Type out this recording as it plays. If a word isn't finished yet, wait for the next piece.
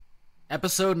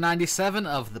Episode 97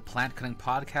 of the Plant Cutting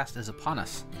Podcast is upon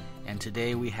us, and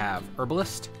today we have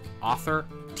herbalist, author,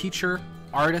 teacher,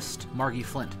 artist, Margie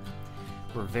Flint.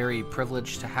 We're very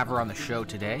privileged to have her on the show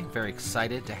today, very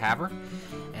excited to have her,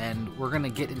 and we're going to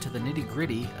get into the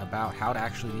nitty-gritty about how to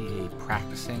actually be a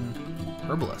practicing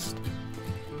herbalist.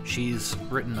 She's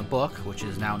written a book, which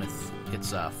is now in its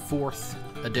fourth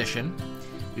edition.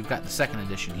 We've got the second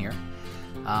edition here,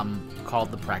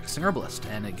 called The Practicing Herbalist,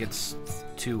 and it gets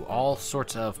to all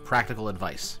sorts of practical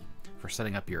advice for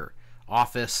setting up your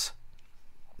office,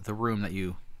 the room that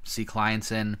you see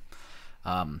clients in,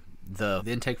 the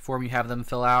intake form you have them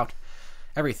fill out,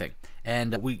 everything.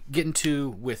 And we get into,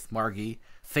 with Margie,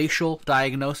 facial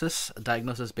diagnosis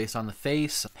based on the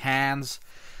face, hands,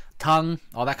 tongue,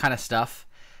 all that kind of stuff,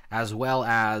 as well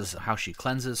as how she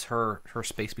cleanses her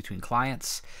space between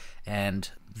clients, and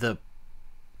the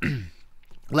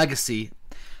legacy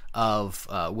of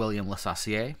William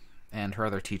Lesaussier and her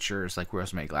other teachers like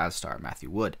Rosemary Gladstar, Matthew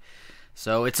Wood.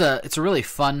 So it's a really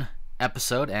fun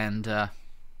episode, and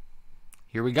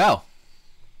here we go.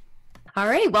 All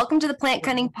right, welcome to the Plant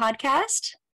Cutting Podcast.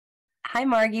 Hi,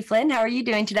 Margie Flint. How are you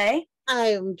doing today?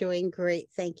 I'm doing great.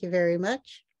 Thank you very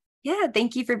much. Yeah,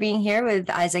 thank you for being here with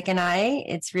Isaac and I.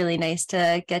 It's really nice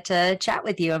to get to chat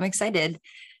with you. I'm excited.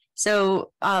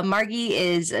 So Margie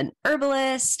is an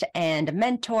herbalist and a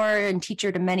mentor and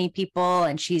teacher to many people,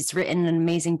 and she's written an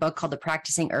amazing book called The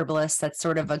Practicing Herbalist. That's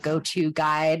sort of a go-to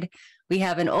guide. We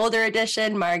have an older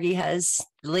edition. Margie has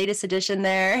the latest edition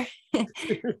there.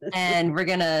 And we're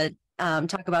going to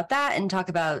talk about that and talk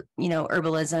about,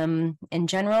 herbalism in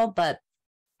general. But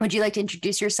would you like to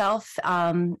introduce yourself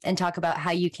and talk about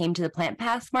how you came to the plant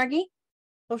path, Margie?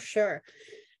 Oh, sure.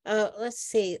 Let's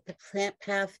see. The plant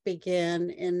path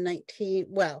began in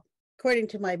according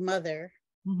to my mother,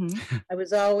 I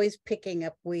was always picking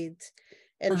up weeds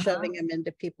and shoving them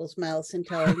into people's mouths and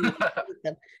telling them to eat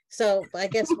them. So I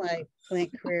guess my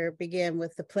plant career began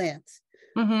with the plants.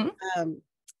 But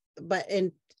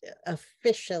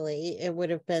officially, it would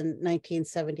have been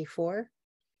 1974.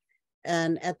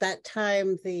 And at that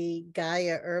time, the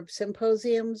Gaia Herb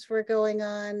Symposiums were going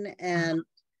on, and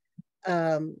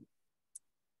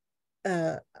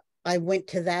I went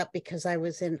to that because I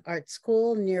was in art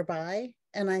school nearby,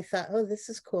 and I thought, oh, this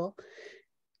is cool.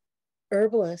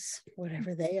 Herbalists,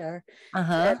 whatever they are,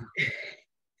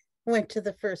 went to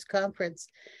the first conference,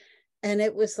 and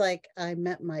it was like I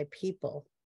met my people.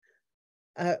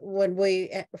 There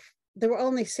were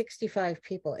only 65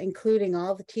 people, including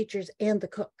all the teachers and the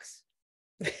cooks.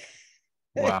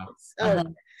 Wow.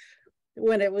 So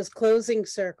when it was closing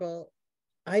circle,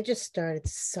 I just started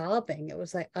sobbing. It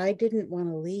was like I didn't want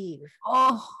to leave.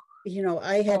 I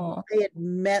had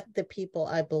met the people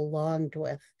I belonged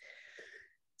with.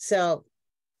 So,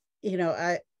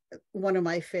 one of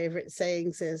my favorite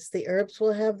sayings is the herbs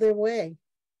will have their way.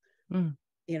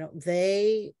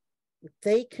 They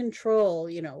control,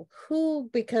 who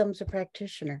becomes a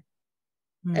practitioner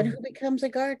and who becomes a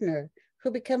gardener,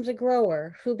 who becomes a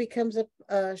grower, who becomes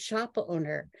a shop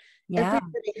owner. Yeah.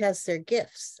 Everybody has their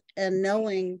gifts, and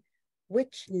knowing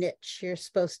which niche you're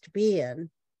supposed to be in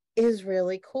is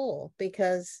really cool,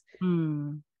 because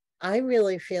I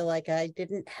really feel like I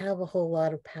didn't have a whole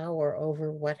lot of power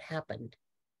over what happened.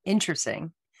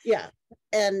 Interesting. Yeah.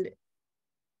 And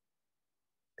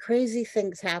crazy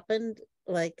things happened,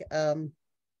 like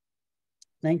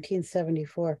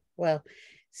 1974. Wow.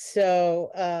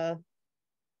 So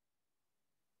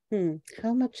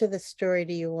how much of the story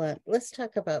do you want? Let's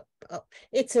talk about,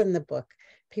 it's in the book.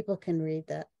 People can read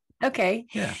that. Okay.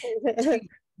 Yeah.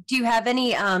 Do you have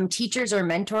any teachers or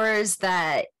mentors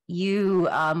that you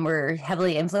were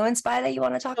heavily influenced by that you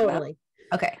want to talk about?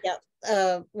 Okay. Yeah.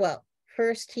 Well,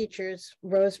 first teachers,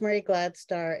 Rosemary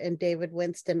Gladstar and David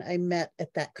Winston, I met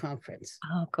at that conference.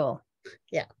 Oh, cool.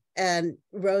 Yeah. And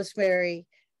Rosemary,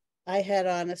 I had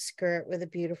on a skirt with a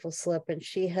beautiful slip, and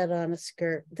she had on a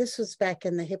skirt. This was back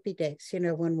in the hippie days,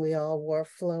 when we all wore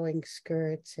flowing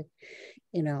skirts and,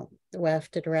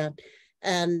 wafted around.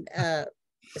 And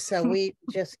so we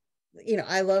just,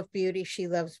 I love beauty. She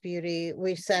loves beauty.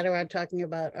 We sat around talking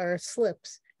about our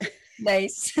slips.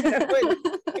 Nice.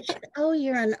 Oh,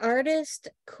 you're an artist?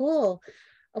 Cool.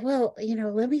 Well,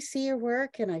 let me see your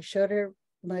work. And I showed her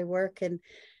my work, and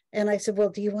I said, well,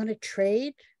 do you want to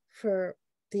trade for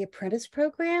the apprentice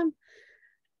program?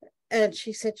 And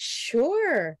she said,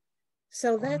 sure.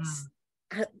 So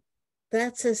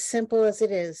that's as simple as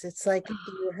it is. It's like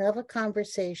you have a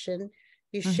conversation,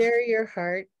 you share your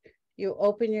heart, you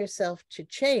open yourself to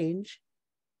change,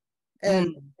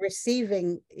 and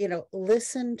receiving,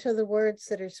 listen to the words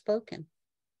that are spoken.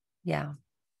 Yeah.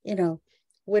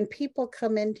 when people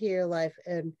come into your life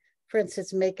and, for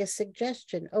instance, make a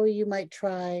suggestion, oh, you might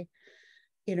try,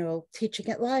 teaching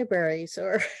at libraries,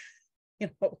 or,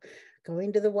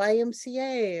 going to the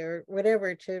YMCA or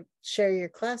whatever to share your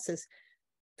classes.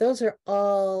 Those are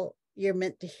all, you're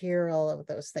meant to hear all of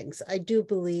those things. I do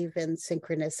believe in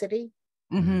synchronicity.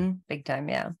 Big time.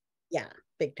 Yeah. Yeah,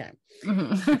 big time.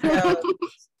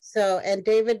 And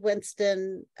David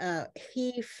Winston,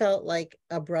 he felt like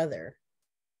a brother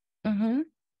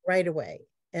right away.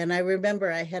 And I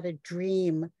remember I had a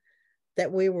dream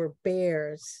that we were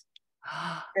bears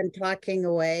and talking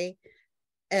away.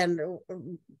 And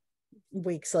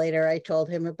weeks later, I told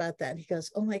him about that. He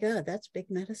goes, "Oh my God, that's big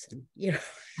medicine." Yeah,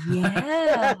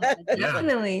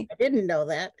 definitely. I didn't know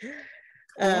that.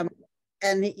 And,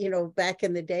 back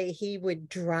in the day, he would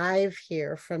drive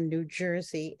here from New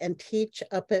Jersey and teach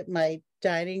up at my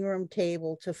dining room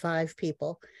table to 5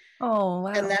 people. Oh,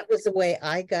 wow. And that was the way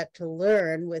I got to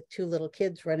learn, with 2 little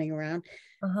kids running around.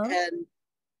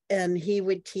 And he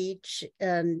would teach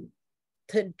and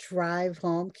to drive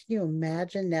home. Can you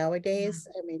imagine nowadays?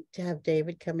 I mean, to have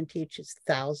David come and teach is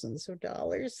thousands of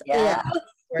dollars. Yeah.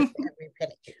 Worth every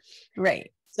penny.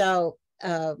 Right. So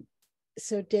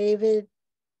David,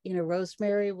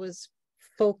 Rosemary was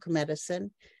folk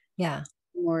medicine. Yeah.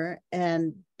 More,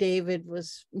 and David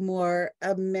was more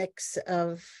a mix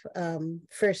of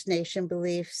First Nation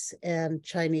beliefs and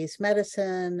Chinese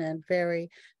medicine, and very,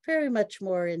 very much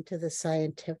more into the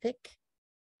scientific,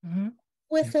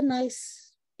 with a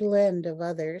nice blend of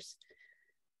others.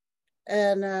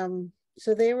 And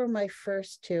so they were my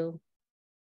first 2.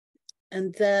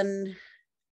 And then,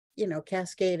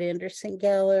 Cascade Anderson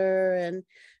Geller and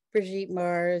Brigitte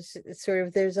Mars,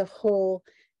 there's a whole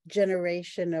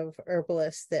generation of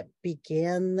herbalists that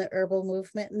began the herbal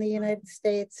movement in the United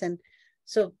States. And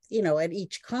so, at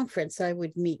each conference, I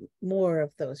would meet more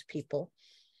of those people.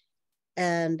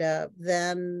 And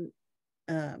then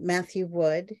Matthew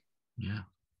Wood. Yeah.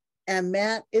 And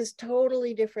Matt is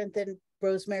totally different than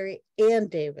Rosemary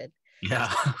and David.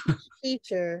 Yeah.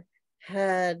 Teacher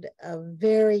had a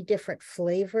very different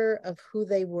flavor of who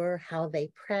they were, how they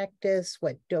practice,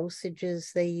 what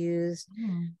dosages they used,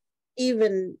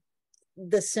 even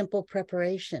the simple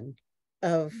preparation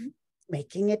of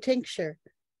making a tincture.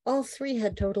 All 3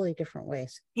 had totally different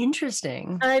ways.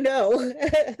 Interesting. I know.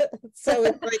 So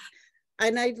it's like,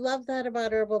 and I love that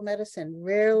about herbal medicine.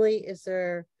 Rarely is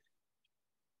there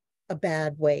a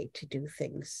bad way to do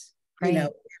things. Right.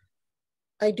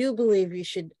 I do believe you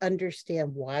should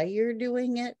understand why you're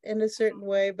doing it in a certain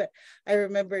way. But I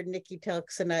remember Nikki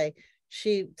Telks and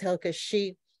she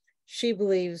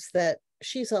believes that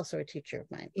she's also a teacher of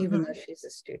mine, even though she's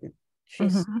a student.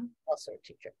 She's also a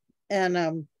teacher.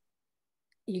 And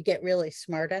you get really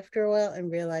smart after a while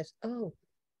and realize, oh,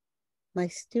 my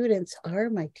students are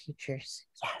my teachers.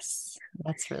 Yes,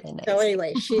 that's really nice. So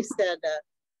anyway, she said,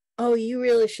 oh, you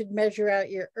really should measure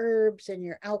out your herbs and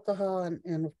your alcohol.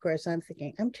 And of course, I'm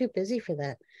thinking, I'm too busy for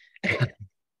that.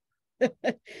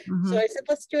 So I said,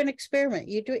 let's do an experiment.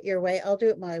 You do it your way, I'll do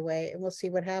it my way, and we'll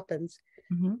see what happens.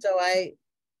 So I,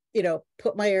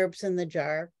 put my herbs in the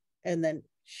jar, and then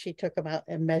she took them out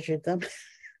and measured them.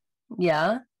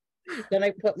 Yeah. Then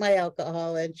I put my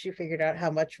alcohol in. She figured out how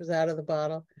much was out of the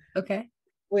bottle. Okay.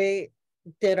 We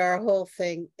did our whole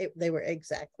thing. They were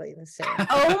exactly the same.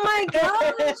 Oh my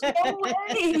gosh, no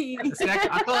way.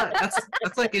 I thought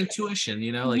that's like intuition,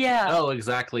 oh,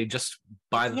 exactly, just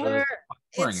by the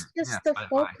it's just the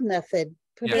folk method.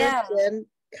 Put it in,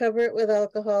 cover it with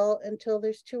alcohol until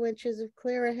there's 2 inches of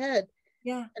clear ahead.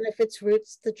 Yeah. And if it's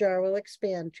roots, the jar will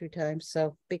expand 2 times,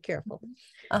 so be careful.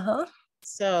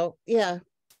 So yeah.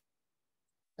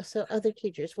 So other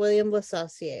teachers, William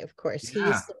Lesaussier, of course,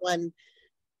 he's the one.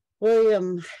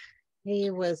 William,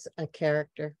 he was a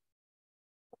character.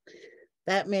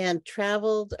 That man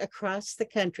traveled across the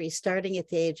country starting at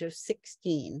the age of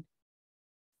 16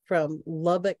 from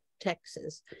Lubbock,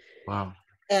 Texas. Wow.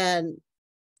 And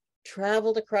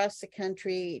traveled across the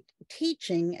country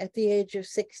teaching at the age of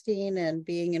 16 and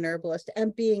being an herbalist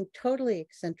and being totally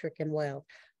eccentric and wild.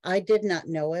 I did not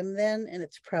know him then, and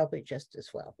it's probably just as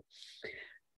well.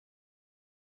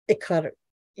 It could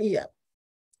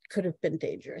have been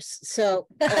dangerous. So,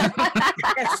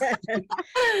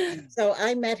 so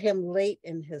I met him late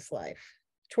in his life,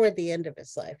 toward the end of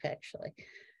his life, actually.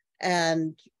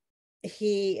 And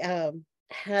he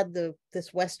had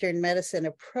this Western medicine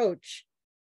approach.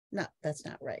 That's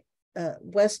not right.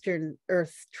 Western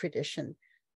earth tradition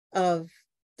of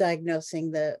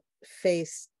diagnosing the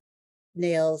face,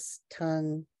 nails,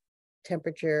 tongue,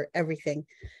 temperature, everything.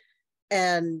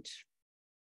 And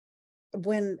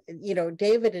when,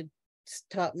 David had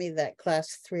taught me that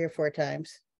class 3 or 4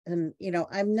 times. And,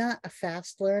 I'm not a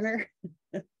fast learner.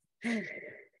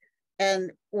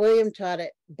 And William taught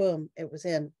it, boom, it was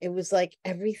in. It was like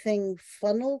everything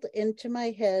funneled into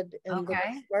my head and the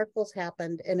sparkles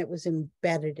happened and it was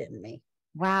embedded in me.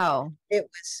 Wow. It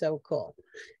was so cool.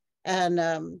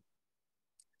 And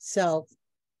so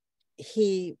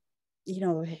he,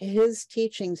 his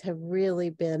teachings have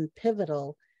really been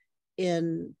pivotal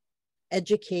in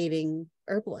educating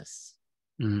herbalists.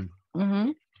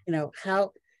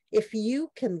 How, if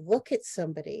you can look at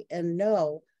somebody and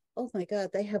know, oh my God,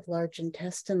 they have large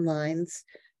intestine lines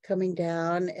coming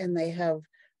down and they have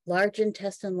large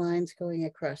intestine lines going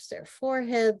across their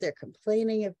forehead. They're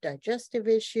complaining of digestive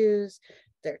issues.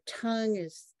 Their tongue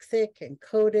is thick and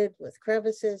coated with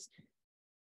crevices.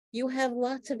 You have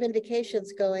lots of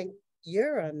indications going,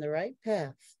 you're on the right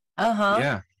path.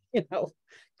 Yeah.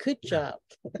 Good job.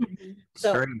 It's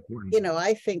very important.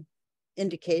 I think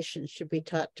indications should be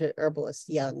taught to herbalists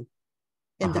young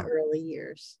in the early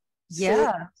years.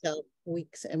 Yeah. So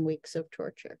weeks and weeks of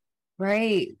torture.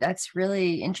 Right. That's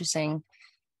really interesting.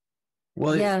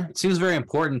 Well, it seems very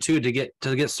important too to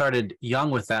get started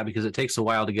young with that, because it takes a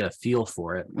while to get a feel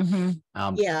for it.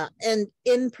 And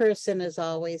in person is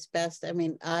always best. I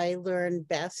mean, I learn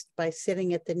best by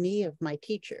sitting at the knee of my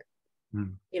teacher.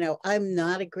 I'm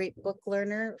not a great book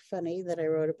learner. Funny that I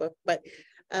wrote a book, but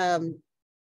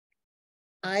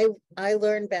I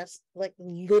learn best like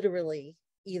literally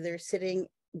either sitting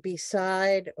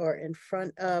beside or in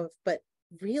front of, but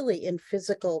really in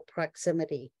physical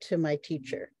proximity to my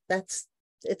teacher.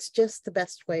 It's just the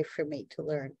best way for me to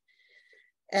learn.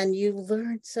 And you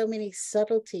learn so many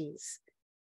subtleties.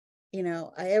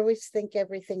 I always think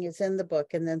everything is in the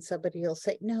book, and then somebody will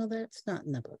say, no, that's not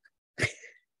in the book.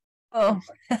 Oh.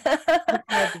 I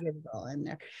had to get it all in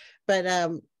there. But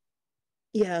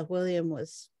William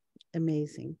was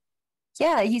amazing.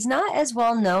 Yeah, he's not as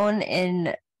well known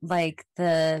in like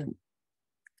the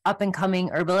up and coming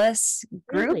herbalist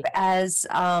group as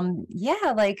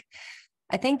like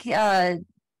I think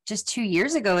just 2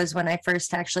 years ago is when I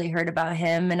first actually heard about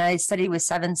him, and I studied with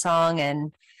Seven Song,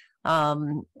 and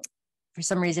for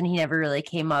some reason he never really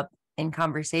came up in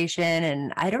conversation,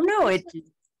 and I don't know, it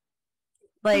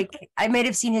like I might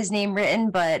have seen his name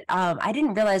written, but I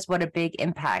didn't realize what a big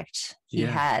impact he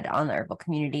had on the herbal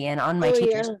community and on my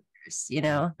teachers. He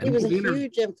was a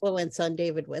huge influence on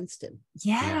David Winston.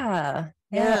 Yeah.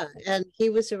 And he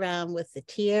was around with the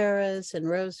Tiaras and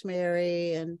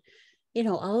Rosemary and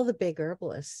all the big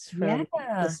herbalists from the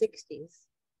 60s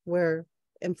were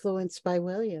influenced by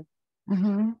William.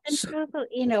 And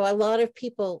probably, a lot of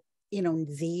people,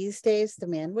 these days the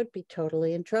man would be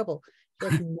totally in trouble. He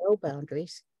has no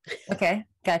boundaries. Okay,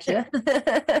 gotcha.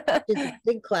 It's a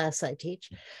big class I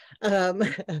teach. So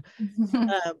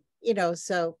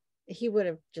he would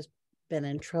have just been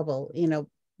in trouble,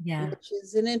 which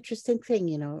is an interesting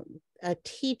thing. A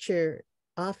teacher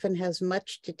often has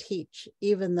much to teach,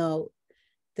 even though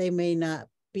they may not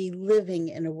be living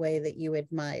in a way that you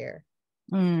admire.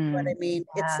 What I mean,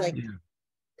 it's like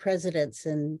presidents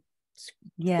and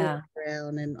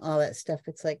Brown and all that stuff.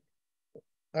 It's like,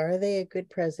 are they a good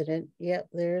president? Yep,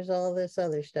 there's all this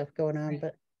other stuff going on,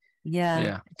 but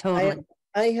totally.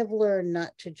 I have learned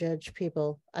not to judge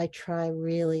people. I try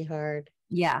really hard.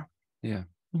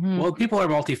 Well, people are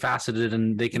multifaceted,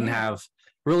 and they can have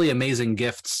really amazing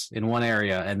gifts in one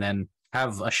area and then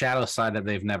have a shadow side that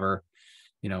they've never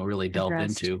really delved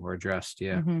into or addressed.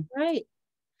 Right.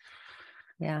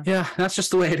 Yeah, that's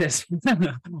just the way it is.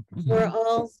 We're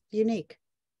all unique.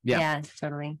 Yeah,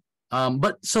 totally.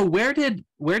 But so where did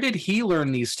he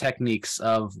learn these techniques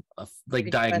of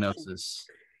like diagnosis?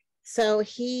 So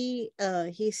he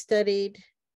studied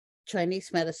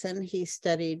Chinese medicine. He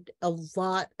studied a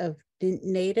lot of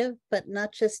native, but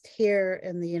not just here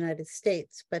in the United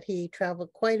States, but he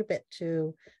traveled quite a bit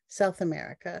to South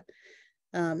America.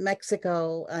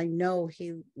 Mexico, I know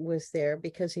he was there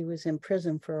because he was in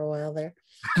prison for a while there.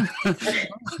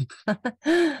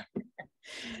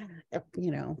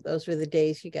 Those were the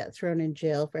days you got thrown in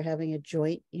jail for having a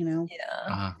joint,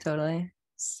 Totally.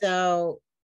 So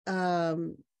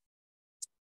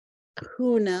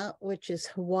Huna, which is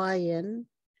Hawaiian,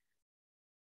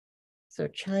 so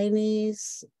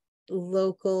Chinese,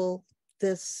 local,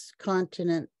 this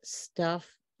continent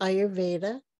stuff,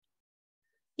 Ayurveda,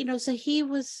 so he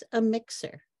was a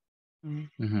mixer.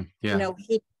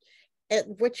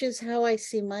 Which is how I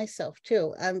see myself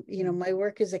too. My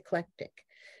work is eclectic.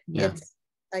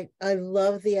 I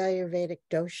love the Ayurvedic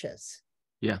doshas.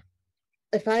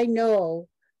 If I know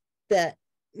that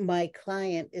my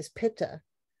client is Pitta,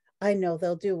 I know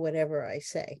they'll do whatever I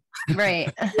say.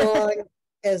 Right. As long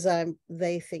as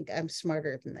they think I'm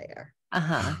smarter than they are.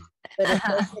 Uh-huh. But if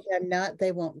they think I'm not,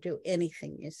 they won't do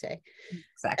anything you say.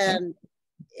 Exactly. And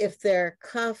if they're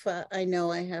kapha, I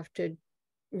know I have to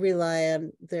rely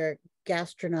on their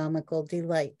gastronomical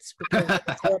delights because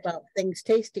it's all about things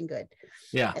tasting good.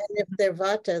 Yeah. And if they're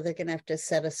vata, they're going to have to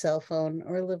set a cell phone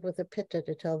or live with a pitta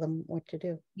to tell them what to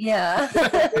do. Yeah.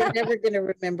 They're never going to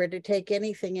remember to take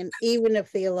anything. And even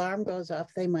if the alarm goes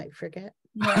off, they might forget.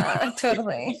 Yeah,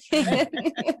 totally.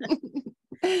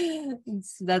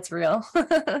 That's real.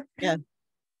 Yeah.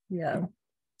 Yeah.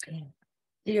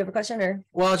 Do you have a question or?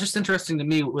 Well, it's just interesting to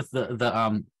me with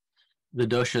the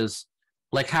doshas,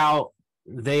 like how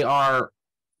they are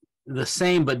the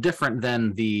same but different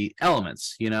than the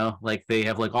elements, you know, like they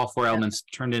have like all four elements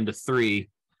turned into three.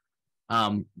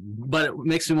 But it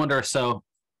makes me wonder, so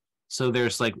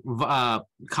there's like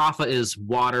kapha is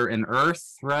water and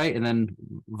earth, right? And then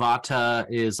vata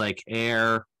is like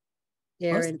air.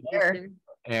 And air?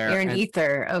 Air and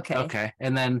ether. Okay. Okay.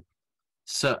 And then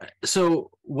so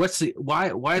what's the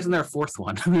why isn't there a fourth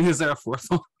one? Is there a fourth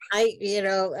one?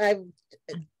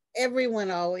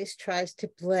 Everyone always tries to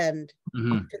blend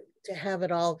to have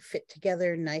it all fit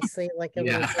together nicely, like a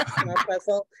little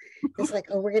puzzle. It's like,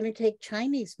 oh, we're going to take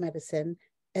Chinese medicine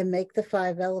and make the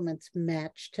 5 elements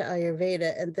match to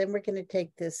Ayurveda, and then we're going to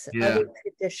take this other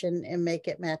tradition and make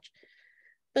it match.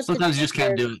 But sometimes you just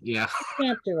can't do it. Yeah, you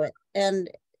can't do it. And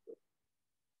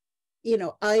you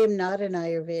know, I am not an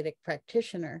Ayurvedic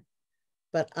practitioner,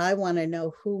 but I want to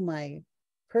know who my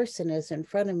person is in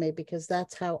front of me, because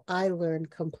that's how I learn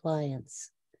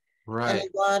compliance. Right. And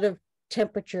a lot of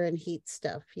temperature and heat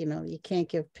stuff, you know, you can't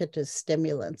give pittas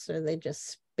stimulants or they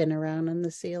just spin around on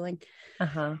the ceiling.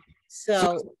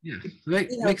 So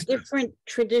different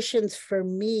traditions for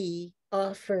me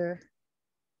offer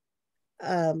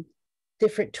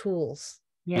different tools.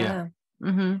 Yeah.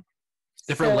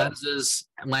 Different lenses,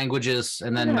 languages,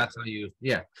 and then that's how you,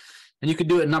 and you could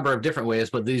do it a number of different ways,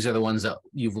 but these are the ones that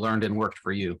you've learned and worked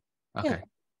for you. Okay.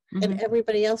 And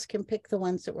everybody else can pick the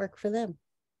ones that work for them.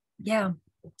 Yeah.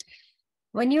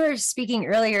 When you were speaking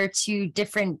earlier to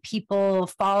different people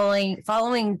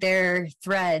following their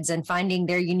threads and finding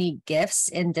their unique gifts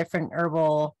in different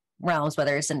herbal realms,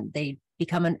 whether it's they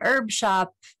become an herb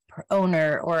shop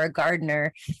owner or a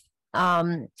gardener,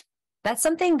 that's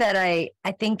something that I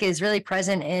think is really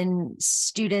present in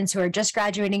students who are just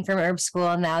graduating from herb school.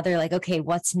 And now they're like, okay,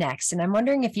 what's next? And I'm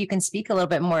wondering if you can speak a little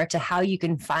bit more to how you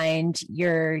can find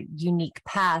your unique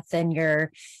path and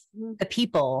the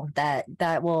people that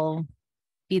will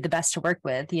be the best to work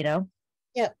with, you know?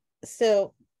 Yeah.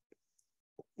 So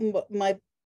my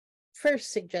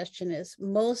first suggestion is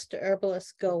most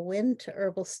herbalists go into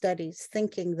herbal studies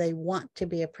thinking they want to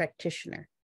be a practitioner.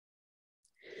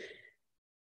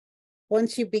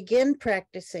 Once you begin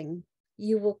practicing,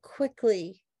 you will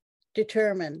quickly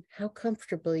determine how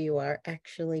comfortable you are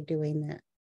actually doing that.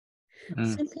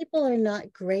 Some people are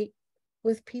not great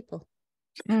with people.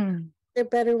 They're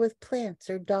better with plants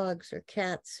or dogs or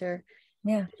cats or,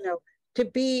 you know, to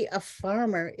be a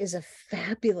farmer is a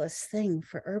fabulous thing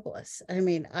for herbalists. I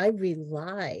mean, I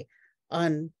rely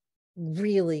on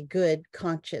really good,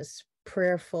 conscious,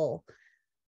 prayerful,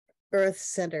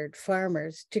 earth-centered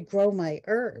farmers to grow my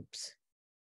herbs.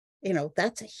 You know,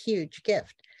 that's a huge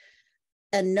gift.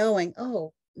 And knowing,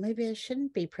 oh, maybe I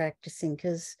shouldn't be practicing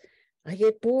because I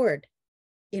get bored.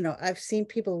 You know, I've seen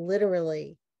people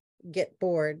literally get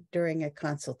bored during a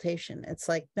consultation. It's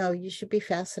like, no, you should be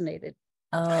fascinated.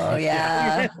 Oh,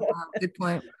 yeah. Good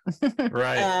point.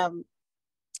 Right.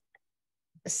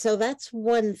 So that's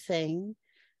one thing.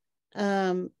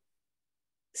 Some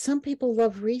people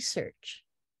love research.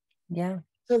 Yeah.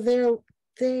 So they're,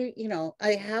 you know,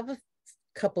 I have a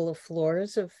couple of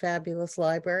floors of fabulous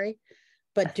library,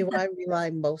 but do I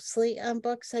rely mostly on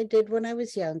books? I did when I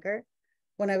was younger.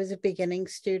 When I was a beginning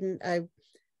student,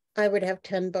 I would have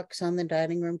 10 books on the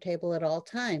dining room table at all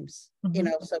times. You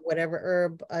know, so whatever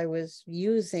herb I was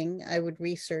using, I would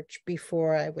research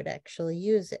before I would actually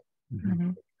use it.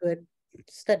 Good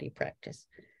study practice.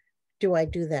 Do I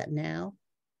do that now?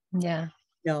 Yeah.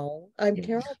 No, I'm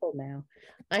terrible now.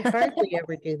 I hardly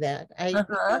ever do that. I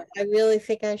really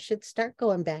think I should start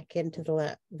going back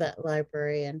into that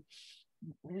library and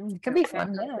it could be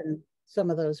fun. Some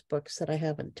of those books that I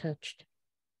haven't touched.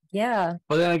 Yeah.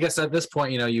 Well, then I guess at this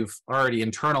point, you know, you've already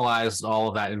internalized all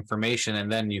of that information, and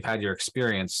then you've had your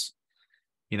experience.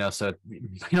 You know, so you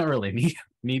don't really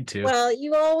need to. Well,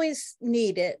 you always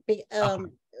need it.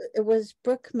 It was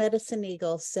Brooke Medicine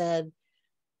Eagle said,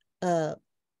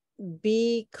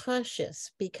 be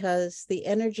cautious because the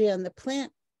energy on the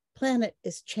plant planet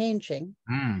is changing,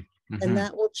 Mm-hmm. and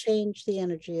that will change the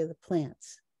energy of the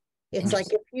plants. It's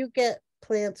like if you get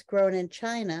plants grown in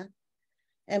China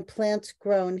and plants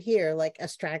grown here, like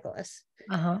astragalus,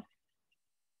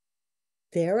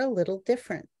 they're a little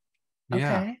different.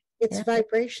 Yeah. Okay. It's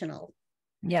vibrational.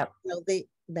 Yep. You know, the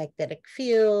magnetic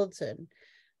fields and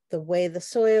the way the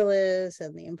soil is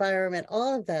and the environment,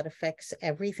 all of that affects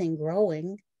everything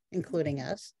growing, including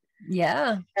us.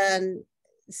 Yeah. And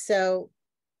so,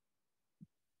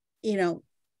 you know,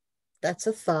 that's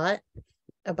a thought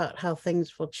about how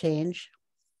things will change.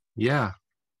 Yeah.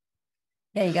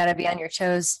 Yeah, you got to be on your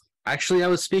toes. Actually, I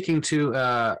was speaking to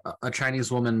a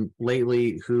Chinese woman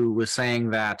lately who was saying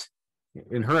that,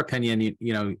 in her opinion,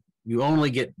 you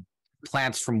only get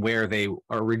plants from where they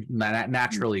are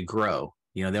naturally grow.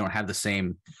 You know, they don't have the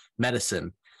same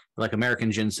medicine. Like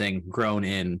American ginseng grown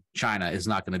in China is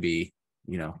not going to be,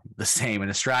 the same. And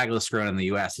astragalus grown in the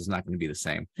U.S. is not going to be the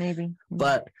same. Maybe.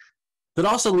 But that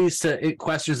also leads to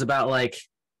questions about, like,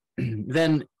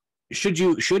 then should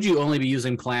you only be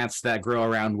using plants that grow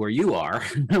around where you are,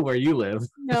 where you live?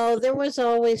 No, there was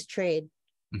always trade.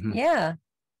 Mm-hmm. Yeah.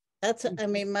 That's, I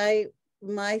mean,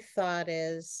 my thought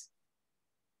is,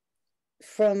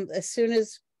 from as soon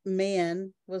as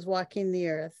man was walking the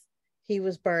earth, he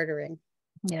was bartering.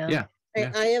 Yeah.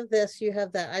 I have this, you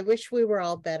have that. I wish we were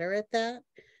all better at that.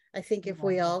 I think if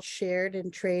we all shared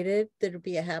and traded, there'd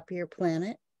be a happier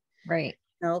planet. Right.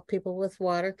 People with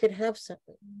water could have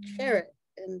something, share it,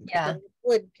 and people with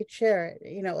wood could share it,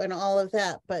 and all of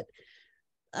that. But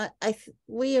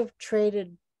we have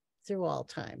traded through all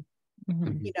time.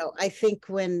 Mm-hmm. I think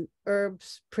when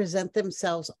herbs present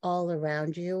themselves all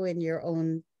around you in your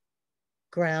own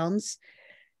grounds,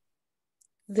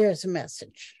 there's a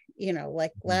message.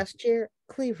 Like last year,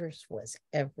 cleavers was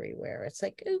everywhere. It's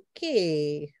like,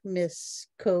 okay, Miss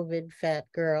COVID fat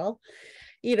girl,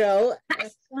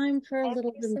 it's time for a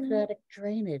little lymphatic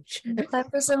drainage. Time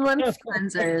for some lymph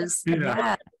cleansers.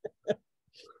 Yeah.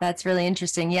 That's really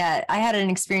interesting. Yeah, I had an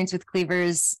experience with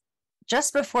cleavers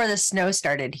just before the snow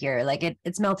started here. Like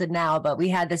it's melted now, but we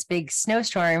had this big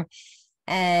snowstorm,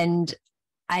 and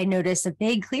I noticed a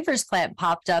big cleavers plant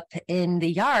popped up in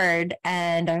the yard,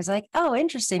 and I was like, oh,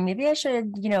 interesting. Maybe I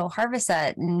should, harvest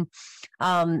that. And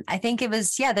I think it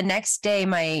was, the next day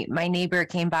my neighbor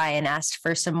came by and asked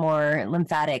for some more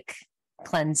lymphatic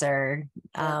cleanser.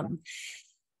 And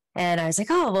I was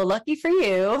like, oh, well, lucky for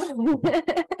you.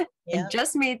 I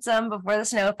just made some before the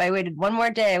snow. If I waited one more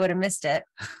day, I would have missed it.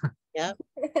 Yeah.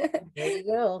 There you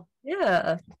go.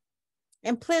 Yeah.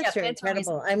 And plants are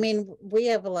incredible. I mean, we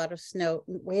have a lot of snow.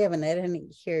 We haven't had any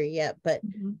here yet, but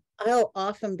I'll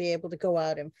often be able to go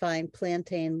out and find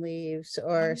plantain leaves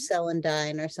or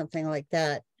celandine or something like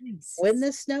that. Nice. When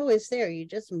the snow is there, you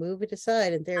just move it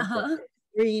aside and they're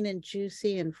green and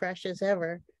juicy and fresh as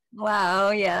ever. Wow.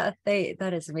 Yeah.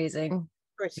 That is amazing.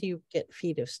 Of course, you get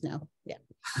feet of snow. Yeah.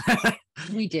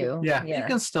 We do. Yeah. You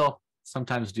can still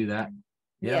sometimes do that.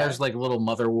 Yeah. There's like a little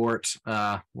motherwort.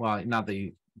 Well, not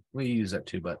the, we use that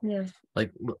too, but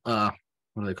like, what are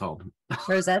they called?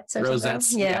 Rosettes.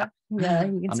 Rosettes. Yeah.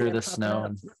 Under the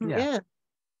snow. Yeah.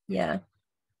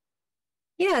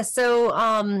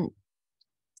 So,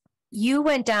 you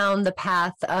went down the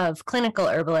path of clinical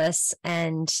herbalist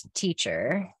and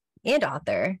teacher and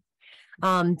author.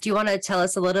 Do you want to tell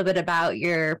us a little bit about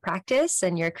your practice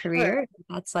and your career?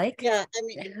 What that's like? Yeah. I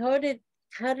mean, how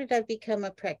did I become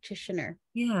a practitioner?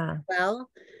 Yeah. Well,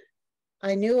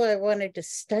 I knew I wanted to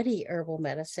study herbal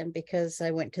medicine because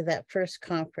I went to that first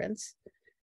conference,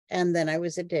 and then I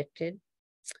was addicted.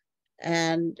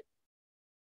 And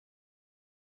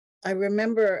I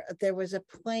remember there was a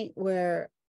point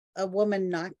where a woman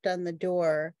knocked on the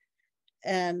door,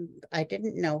 and I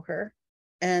didn't know her.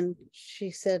 And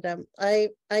she said, I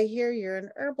hear you're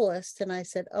an herbalist. And I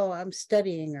said, oh, I'm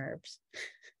studying herbs.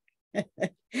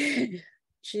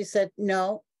 She said,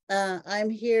 no,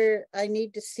 I'm here. I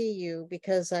need to see you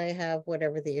because I have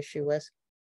whatever the issue was.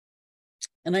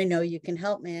 And I know you can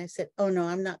help me. I said, oh, no,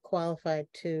 I'm not qualified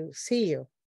to see you,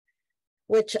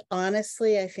 which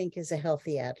honestly, I think is a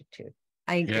healthy attitude.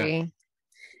 I agree.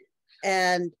 Yeah.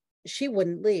 And she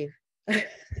wouldn't leave.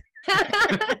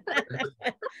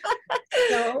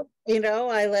 So,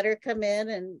 I let her come in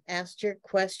and asked her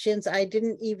questions. I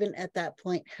didn't even at that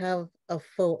point have a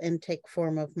full intake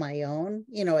form of my own.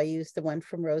 I used the one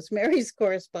from Rosemary's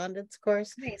correspondence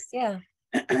course. Nice, yeah.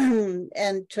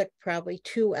 And took probably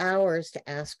 2 hours to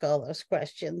ask all those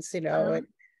questions. It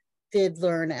did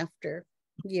learn after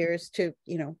years to,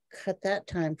 cut that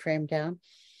time frame down.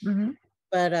 Mm-hmm.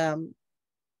 But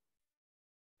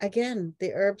again,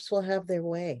 the herbs will have their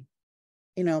way.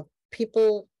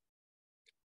 People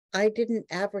I didn't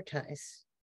advertise.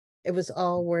 It was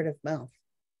all word of mouth.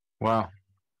 Wow.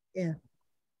 Yeah.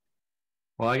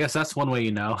 Well, I guess that's one way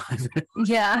you know.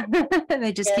 Yeah.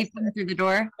 They just keep coming through the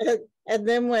door. And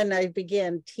then when I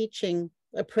began teaching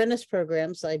apprentice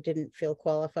programs, I didn't feel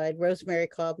qualified. Rosemary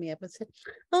called me up and said,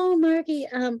 "Oh, Margie,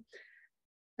 I'm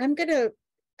going to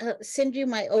send you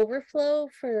my overflow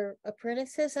for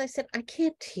apprentices." I said, "I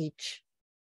can't teach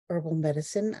herbal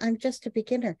medicine. I'm just a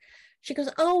beginner." She goes,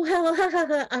 "Oh,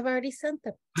 hell, I've already sent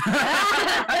them."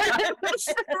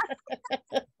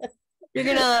 You're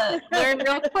gonna learn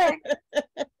real quick.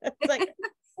 It's like,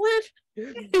 what?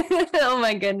 Oh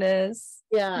my goodness.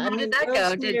 Yeah, How did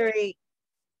that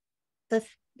go?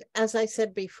 As I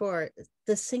said before,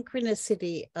 the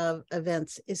synchronicity of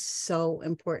events is so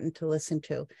important to listen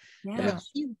to. Yeah.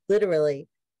 She literally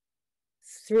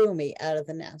threw me out of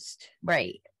the nest.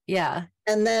 Right. Yeah.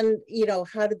 And then,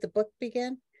 how did the book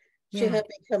begin? She Yeah. had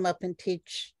me come up and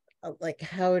teach, like,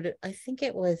 I think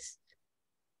it was,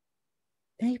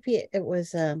 maybe it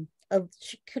was,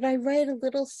 could I write a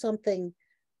little something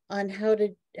on how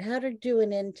to do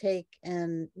an intake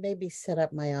and maybe set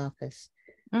up my office?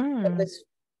 It was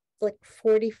like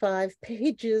 45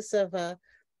 pages of a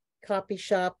copy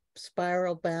shop,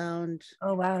 spiral bound.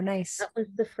 Oh, wow. Nice. That was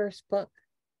the first book.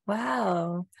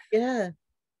 Wow. Yeah.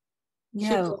 She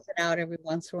Yeah. pulls it out every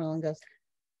once in a while and goes,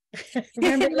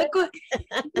 Remember, look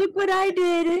what I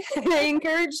did. I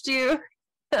encouraged you.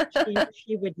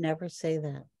 she would never say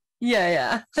that.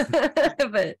 Yeah.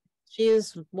 But she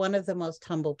is one of the most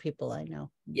humble people I know.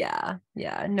 Yeah.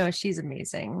 No, she's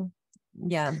amazing.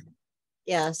 Yeah.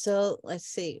 Yeah. So let's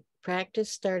see. Practice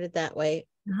started that way.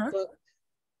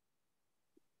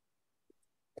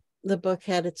 The book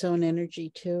had its own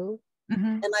energy too.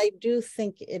 And I do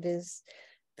think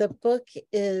the book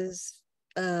is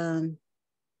the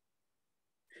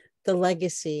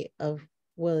legacy of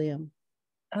William.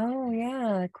 Oh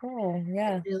yeah, cool.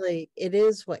 Yeah. Really, it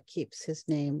is what keeps his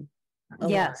name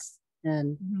alive. Yes.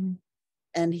 And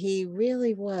he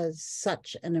really was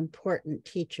such an important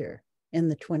teacher in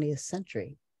the 20th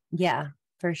century. Yeah,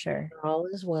 for sure. For all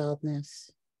his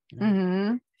wildness.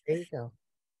 There you go.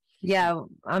 Yeah,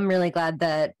 I'm really glad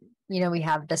that we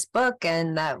have this book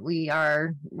and that we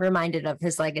are reminded of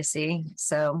his legacy.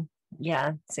 So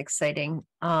yeah, it's exciting.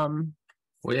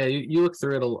 Well, yeah, you look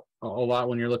through it a lot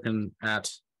when you're looking at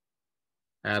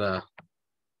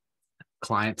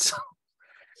clients.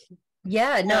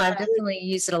 Yeah, no, I've definitely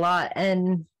used it a lot,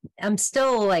 and I'm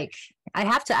still like, I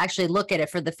have to actually look at it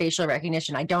for the facial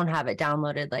recognition. I don't have it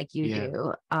downloaded like you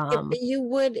do. You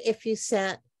would if you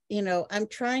sat. I'm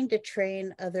trying to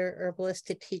train other herbalists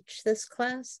to teach this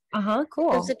class.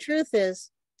 Cool. Because the truth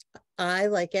is, I,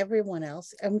 like everyone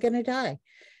else, am going to die.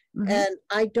 And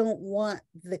I don't want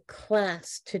the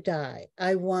class to die.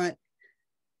 I want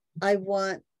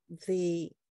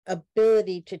the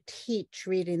ability to teach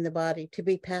reading the body to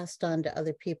be passed on to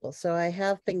other people. So I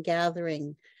have been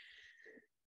gathering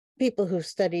people who've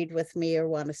studied with me or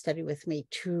want to study with me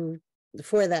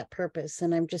for that purpose.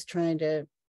 And I'm just trying to,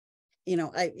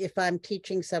 if I'm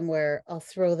teaching somewhere, I'll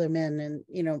throw them in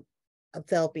and,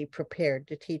 they'll be prepared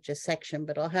to teach a section,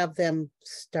 but I'll have them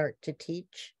start to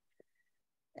teach.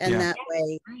 And that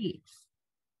way,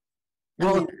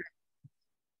 Well,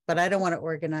 but I don't want to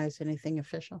organize anything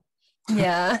official.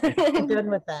 Yeah. I'm done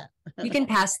with that. You can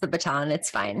pass the baton. It's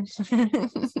fine.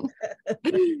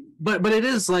 but it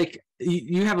is like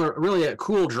you have really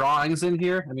cool drawings in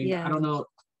here. I mean, I don't know.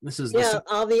 This is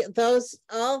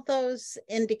all those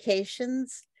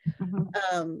indications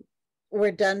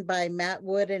were done by Matt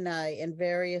Wood and I in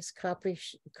various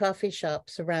coffee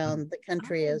shops around the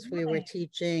country as we were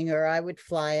teaching, or I would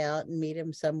fly out and meet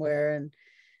him somewhere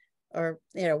or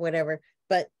whatever.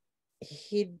 But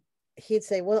he'd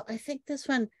say, "Well, I think this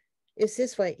one is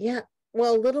this way." Yeah.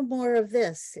 Well, a little more of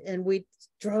this, and we'd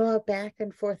draw back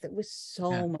and forth. It was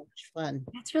so much fun.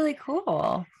 That's really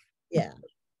cool. Yeah.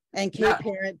 And Kay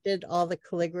Parent did all the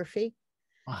calligraphy.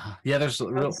 Yeah, there's a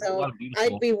lot of beautiful.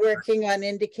 I'd be working on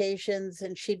indications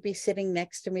and she'd be sitting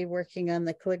next to me working on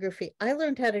the calligraphy. I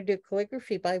learned how to do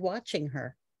calligraphy by watching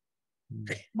her.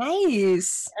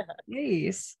 Nice.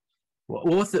 Well,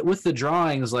 with the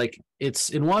drawings, like it's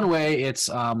in one way, it's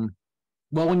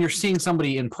when you're seeing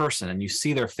somebody in person and you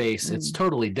see their face, it's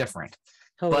totally different.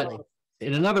 Totally. But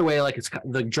in another way, like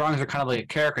the drawings are kind of like a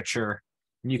caricature.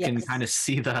 And you can kind of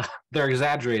see they're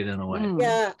exaggerated in a way.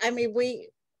 Yeah, I mean,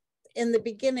 in the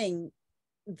beginning,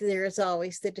 there's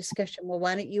always the discussion, well,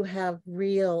 why don't you have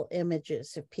real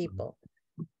images of people?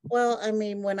 Well, I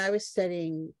mean, when I was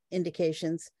studying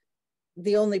indications,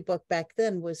 the only book back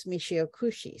then was Michio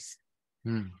Kushi's.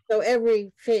 So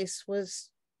every face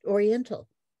was Oriental.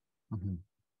 Mhm.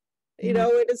 You know,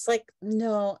 it is like,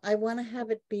 no, I want to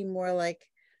have it be more like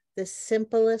the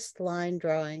simplest line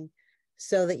drawing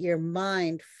so that your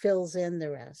mind fills in the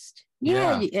rest.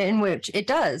 Yeah, Yeah. in which it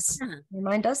does. Yeah. Your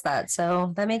mind does that.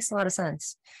 So that makes a lot of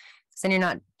sense. So then you're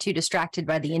not too distracted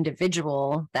by the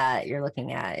individual that you're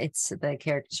looking at. It's the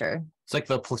caricature. It's like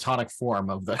the platonic form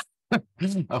of the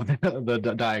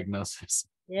the diagnosis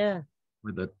Yeah.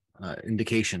 with the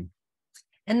indication.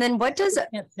 And then what does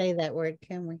We can't say that word,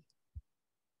 can we?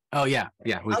 Oh yeah,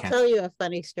 we I'll can. tell you a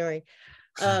funny story.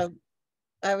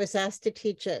 I was asked to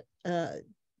teach at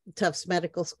Tufts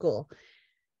Medical School,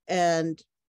 and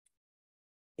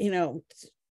you know,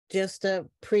 just a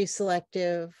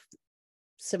pre-selective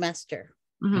semester.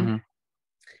 Mhm.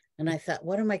 And I thought,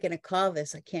 what am I going to call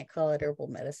this? I can't call it herbal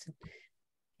medicine,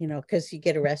 you know, because you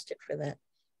get arrested for that.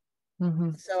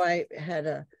 So I had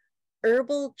a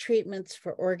herbal treatments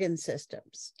for organ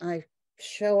systems. I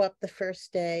show up the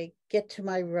first day, get to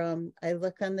my room, I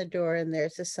look on the door, and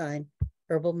there's a sign,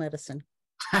 herbal medicine.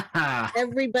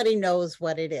 Everybody knows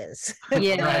what it is.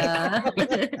 Yeah.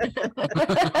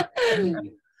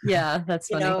 Yeah, that's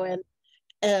funny. You know,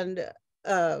 and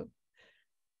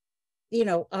you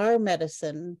know, our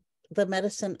medicine, the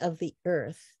medicine of the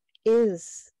earth,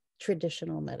 is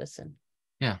traditional medicine.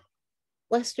 Yeah.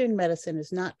 Western medicine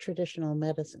is not traditional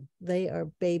medicine. They are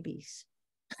babies.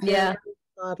 Yeah.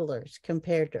 Toddlers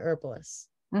compared to herbalists.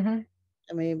 Mm-hmm.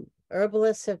 I mean,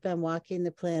 herbalists have been walking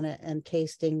the planet and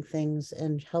tasting things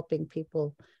and helping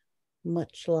people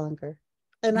much longer.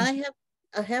 And I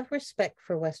have respect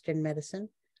for Western medicine.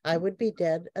 I would be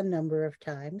dead a number of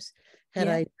times had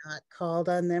I not called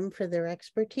on them for their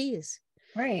expertise.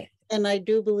 Right. And I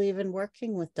do believe in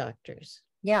working with doctors.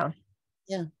 Yeah.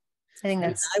 Yeah. I think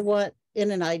that's, I want,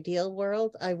 in an ideal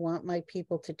world, I want my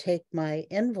people to take my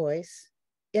invoice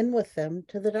in with them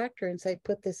to the doctor and say,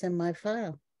 put this in my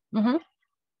file. mm-hmm.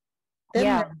 Then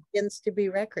Yeah. there begins to be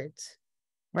records.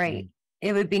 Right.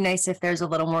 It would be nice if there's a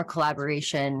little more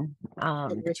collaboration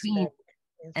And between respect.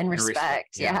 Yes. and respect,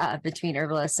 respect. yeah. Yeah. Between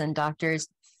herbalists and doctors.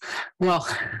 Well,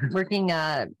 Working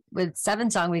with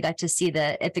Seven Song, we got to see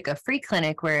the Ithaca Free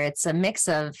Clinic, where it's a mix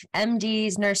of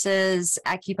MDs, nurses,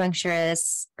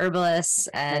 acupuncturists, herbalists,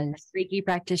 and Reiki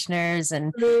practitioners,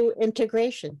 and Through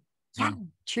integration. yeah,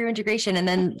 true integration. And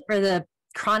then for the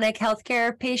chronic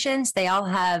healthcare patients, they all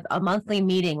have a monthly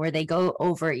meeting where they go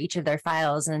over each of their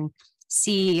files and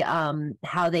see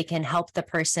how they can help the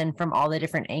person from all the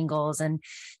different angles, and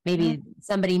maybe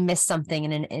somebody missed something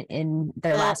in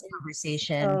their last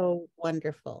conversation. Oh,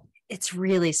 wonderful. It's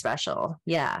really special.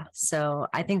 Yeah. So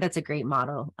I think that's a great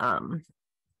model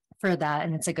for that.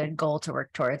 And it's a good goal to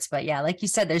work towards. But yeah, like you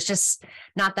said, there's just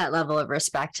not that level of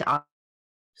respect on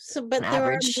So, but there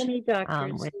average, are many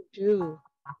doctors with- who do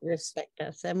respect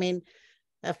us. I mean,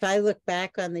 if I look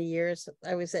back on the years,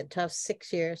 I was at Tufts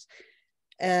 6 years,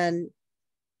 and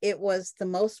it was the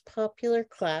most popular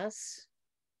class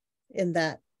in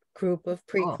that group of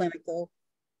preclinical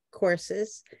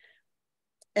courses.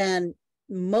 And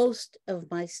most of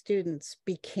my students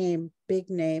became big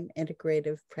name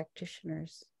integrative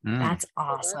practitioners. That's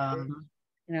awesome.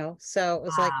 You know, so it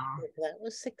was like, that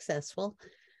was successful.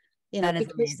 You know, That is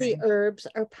because amazing. the herbs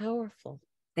are powerful.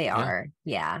 They are.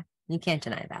 Yeah. You can't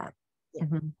deny that. Yeah.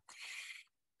 Mm-hmm.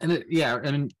 and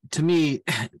I mean, to me,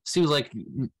 it seems like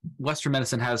Western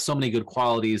medicine has so many good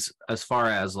qualities as far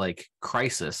as like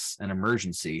crisis and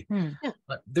emergency,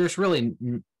 but there's really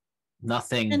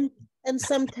nothing. And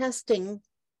some testing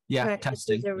practices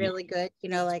testing are really good. You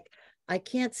know, like I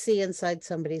can't see inside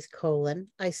somebody's colon.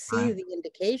 I see the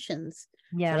indications,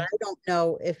 Yeah. but I don't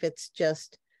know if it's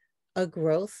just a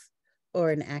growth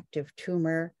or an active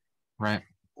tumor. Right.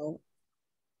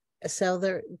 So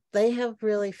they have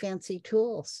really fancy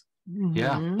tools.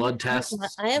 Yeah. Mhm. Blood tests.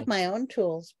 I have my own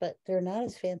tools, but they're not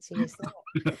as fancy as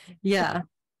that. Yeah.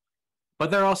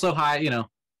 But they're also high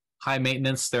high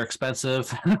maintenance. They're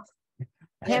expensive.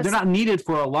 Yes. They're not needed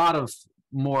for a lot of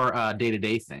more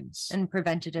day-to-day things. And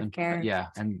preventative care. Yeah.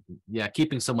 And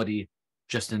keeping somebody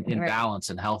just in Right.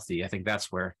 balance and healthy. I think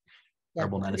that's where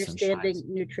herbal medicine Understanding shines.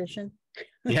 nutrition.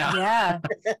 Yeah. Yeah.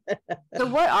 So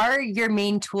what are your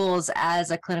main tools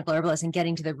as a clinical herbalist in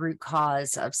getting to the root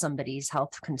cause of somebody's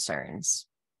health concerns?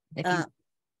 If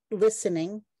you,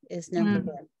 Listening is number Mm.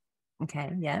 one.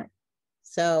 okay. Yeah.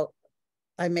 So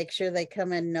I make sure they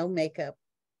come in no makeup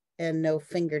and no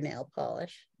fingernail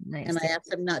polish. Nice. And I ask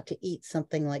them not to eat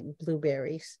something like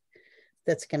blueberries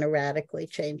that's going to radically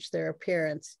change their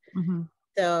appearance. Mhm.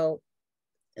 So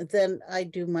then I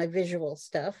do my visual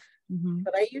stuff, Mhm.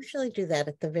 but I usually do that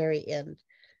at the very end.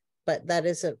 But that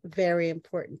is a very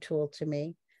important tool to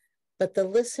me. But the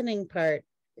listening part,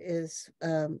 is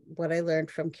what I learned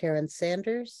from Karen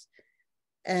Sanders.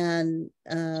 And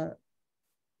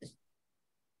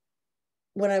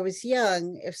when I was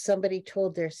young, if somebody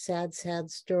told their sad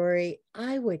story,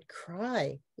 I would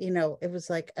cry. You know, it was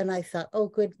like, and I thought, oh,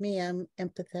 good me, I'm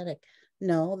empathetic.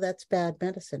 No, that's bad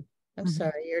medicine. I'm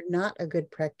sorry, you're not a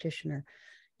good practitioner.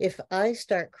 If I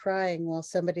start crying while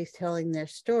somebody's telling their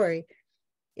story,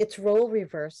 it's role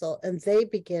reversal, and they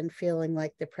begin feeling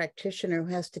like the practitioner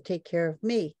who has to take care of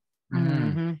me.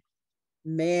 Mm-hmm.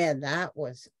 Man, that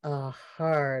was a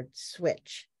hard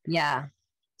switch. Yeah.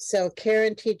 So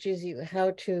Karen teaches you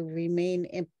how to remain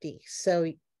empty.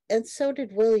 And so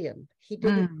did William. He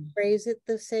didn't phrase it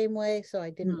the same way, so I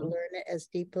didn't learn it as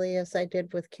deeply as I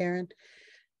did with Karen.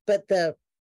 But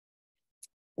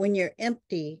when you're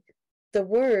empty, the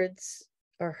words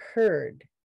are heard,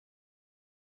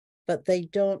 but they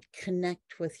don't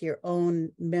connect with your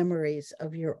own memories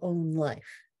of your own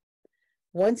life.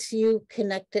 Once you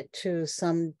connect it to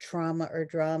some trauma or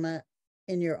drama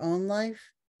in your own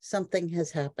life, something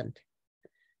has happened,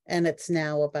 and it's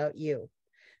now about you.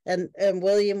 And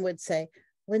William would say,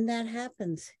 when that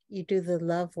happens, you do the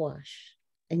love wash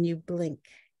and you blink.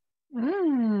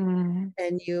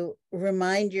 And you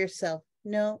remind yourself,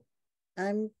 no,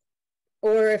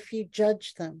 or if you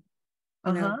judge them,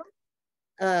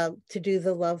 to do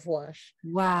the love wash.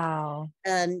 Wow.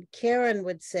 And Karen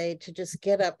would say to just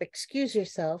get up, excuse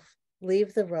yourself,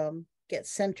 leave the room, get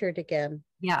centered again.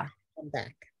 Yeah. Come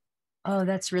back. Oh,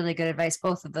 that's really good advice.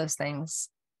 Both of those things.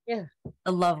 Yeah.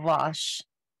 The love wash.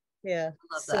 Yeah.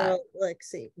 Love so that. let's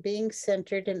see, being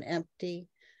centered and empty,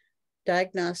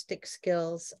 diagnostic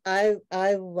skills. I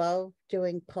love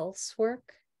doing pulse work,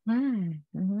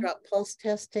 drop pulse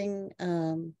testing.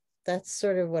 That's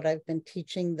sort of what I've been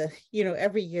teaching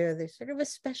every year there's sort of a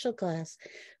special class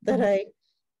that I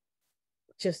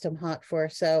just am hot for.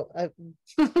 So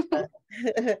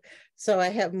so I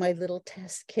have my little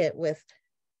test kit with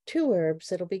 2 herbs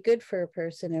that'll be good for a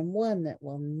person and 1 that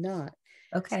will not.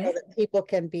 Okay. So that people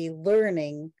can be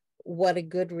learning what a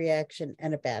good reaction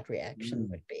and a bad reaction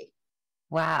would be.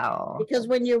 Wow. Because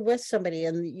when you're with somebody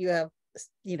and you have,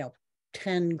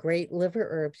 10 great liver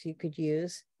herbs you could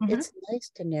use, it's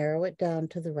nice to narrow it down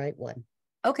to the right one.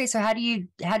 Okay, so how do you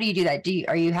do that?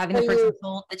 Are you having the person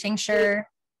hold the tincture?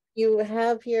 You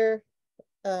have your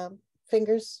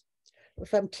fingers.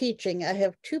 If I'm teaching, I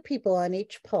have 2 people on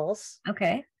each pulse.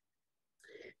 Okay.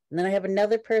 And then I have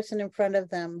another person in front of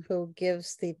them who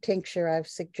gives the tincture I've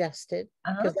suggested,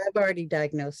 because I've already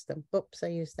diagnosed them. Oops, I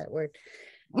used that word.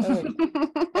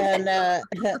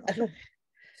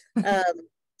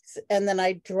 And then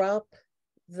I drop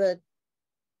the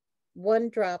 1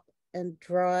 drop and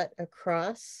draw it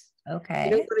across. Okay.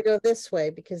 You don't want to go this way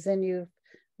because then you've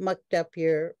mucked up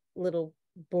your little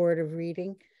board of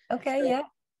reading. Okay, yeah.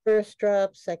 First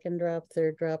drop, second drop,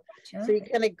 third drop. Gotcha. So you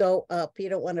kind of go up. You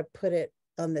don't want to put it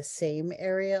on the same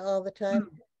area all the time.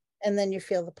 And then you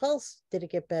feel the pulse. Did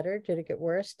it get better? Did it get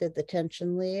worse? Did the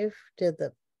tension leave? Did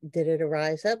it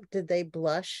arise up? Did they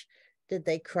blush? Did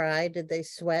they cry? Did they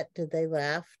sweat? Did they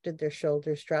laugh? Did their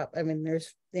shoulders drop? I mean,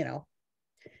 there's,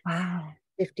 wow,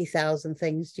 50,000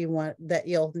 things you want that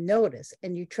you'll notice,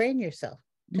 and you train yourself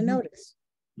to notice.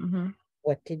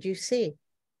 What did you see?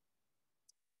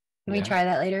 Can we try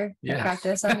that later? Yeah.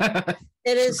 Practice on it?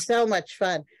 It is so much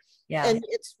fun. Yeah. And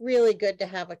it's really good to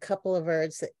have a couple of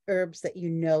herbs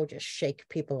that just shake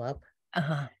people up.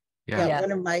 Yeah.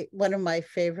 One of my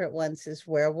favorite ones is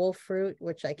werewolf root,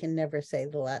 which I can never say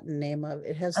the Latin name of.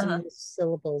 It has the most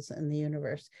syllables in the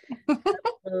universe.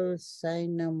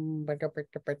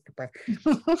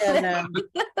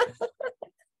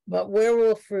 But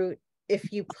werewolf root,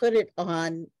 if you put it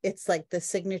on, it's like the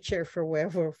signature for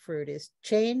werewolf fruit is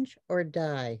change or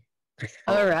die.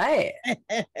 All right.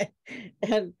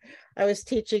 And I was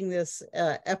teaching this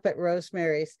up at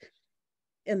Rosemary's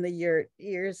in the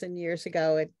years and years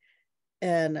ago,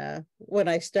 and when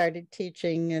I started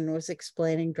teaching and was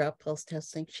explaining drop pulse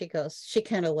testing, she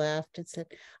kind of laughed and said,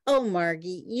 "Oh,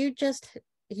 Margie, you just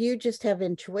have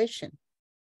intuition."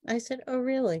 I said, "Oh,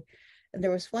 really?" And there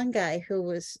was one guy who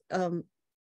was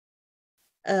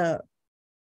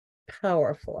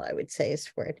powerful, I would say is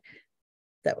the word.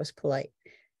 That was polite.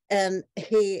 And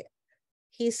he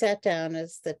sat down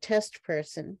as the test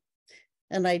person,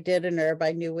 and I did an herb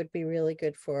I knew would be really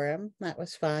good for him. That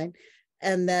was fine.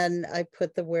 And then I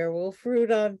put the werewolf root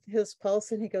on his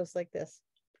pulse, and he goes like this.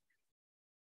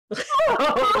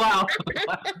 Oh, wow.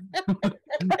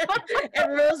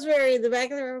 And Rosemary in the back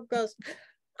of the room goes,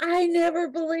 "I never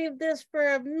believed this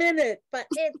for a minute, but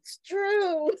it's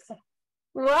true."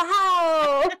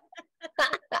 Wow.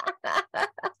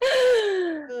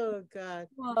 Oh God.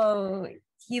 Whoa.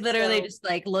 He literally just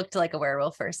like looked like a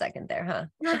werewolf for a second there,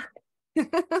 huh?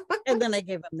 And then I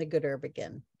gave him the good herb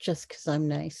again, just because I'm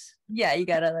nice. Yeah, you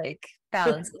gotta like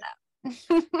balance that.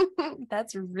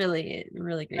 That's really,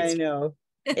 really great. I know.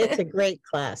 It's a great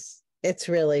class. It's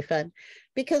really fun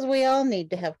because we all need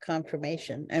to have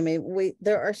confirmation. I mean,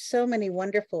 there are so many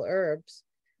wonderful herbs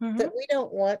that we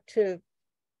don't want to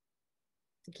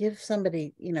give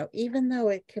somebody, even though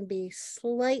it can be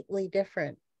slightly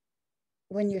different.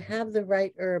 When you have the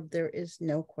right herb, there is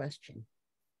no question.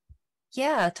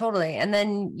 Yeah, totally. And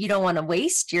then you don't want to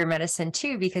waste your medicine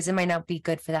too, because it might not be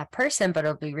good for that person, but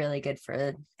it'll be really good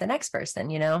for the next person,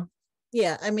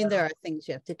 Yeah, I mean, there are things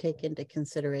you have to take into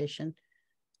consideration.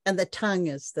 And the tongue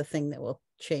is the thing that will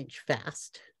change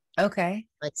fast. Okay.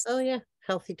 Like, oh yeah,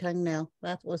 healthy tongue now.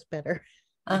 That was better.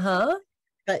 Uh-huh.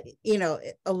 But,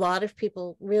 a lot of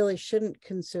people really shouldn't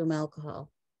consume alcohol.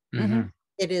 Mm-hmm.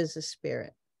 It is a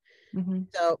spirit. Mm-hmm.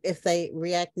 So if they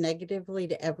react negatively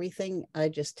to everything, I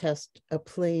just test a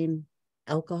plain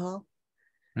alcohol.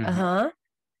 Uh-huh.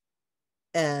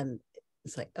 And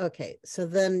it's like, okay, so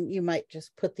then you might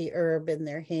just put the herb in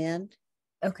their hand.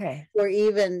 Okay. Or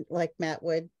even like Matt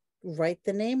would write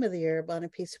the name of the herb on a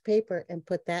piece of paper and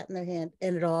put that in their hand,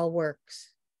 and it all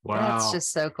works. Wow. That's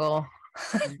just so cool.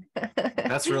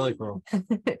 That's really cool.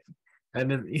 And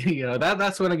then,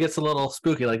 that's when it gets a little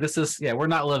spooky. Like we're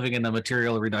not living in the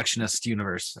material reductionist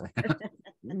universe.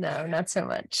 No, not so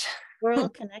much. We're all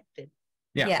connected.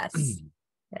 Yeah. Yes.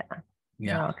 Yeah.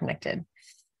 We're all connected.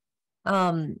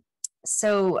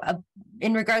 So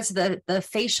in regards to the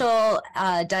facial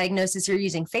diagnosis, you're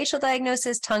using facial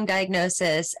diagnosis, tongue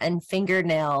diagnosis, and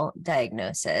fingernail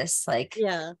diagnosis.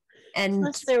 Yeah. And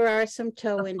plus there are some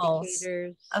toe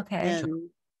indicators. Okay.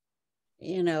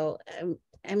 And,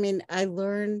 I mean, I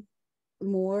learn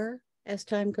more as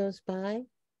time goes by.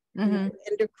 Mm-hmm.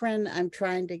 Endocrine, I'm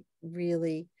trying to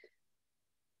really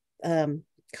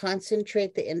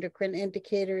concentrate the endocrine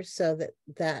indicators so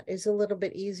that is a little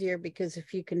bit easier, because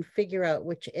if you can figure out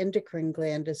which endocrine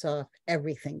gland is off,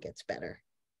 everything gets better.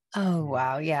 Oh,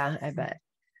 wow. Yeah, I bet.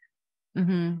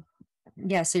 Mm-hmm.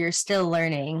 Yeah, so you're still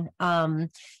learning.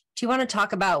 Do you want to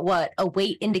talk about what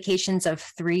await indications of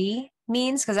 3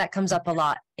 means? Because that comes up a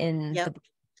lot in the book.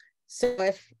 So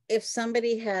if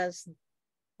somebody has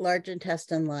large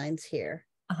intestine lines here,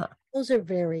 those are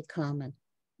very common.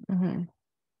 Mm-hmm.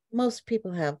 Most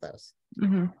people have those.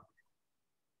 Mm-hmm.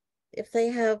 If they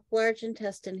have large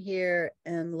intestine here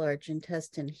and large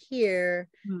intestine here,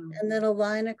 and then a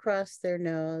line across their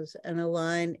nose and a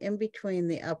line in between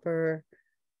the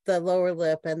lower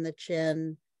lip and the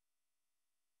chin,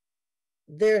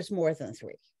 there's more than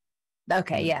 3.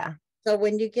 Okay, yeah. So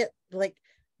when you get like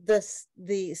the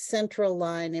central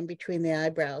line in between the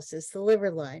eyebrows is the liver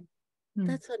line.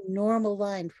 That's a normal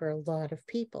line for a lot of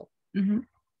people. Mm-hmm.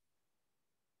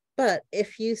 But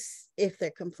if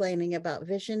they're complaining about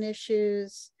vision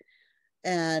issues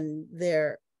and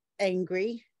they're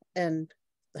angry and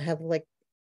have like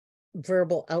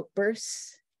verbal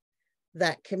outbursts,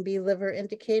 that can be liver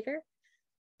indicator.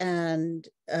 And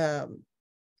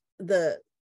the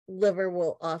liver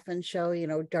will often show,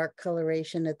 dark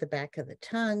coloration at the back of the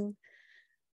tongue.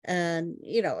 And,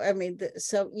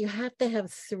 so you have to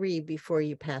have 3 before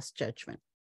you pass judgment.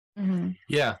 Mm-hmm.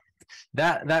 Yeah.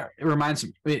 That reminds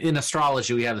me, in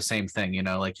astrology, we have the same thing,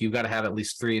 like you've got to have at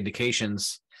least 3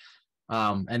 indications.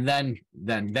 And then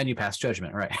you pass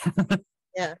judgment, right?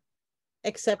 Yeah.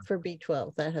 Except for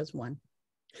B12, that has 1.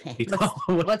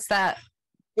 What's that?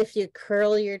 If you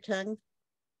curl your tongue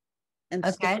and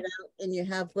stick it out, and you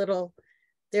have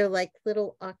they're like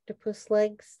little octopus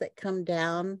legs that come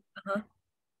down.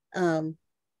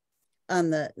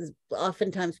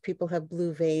 Oftentimes people have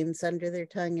blue veins under their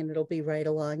tongue, and it'll be right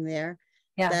along there.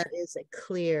 Yeah. That is a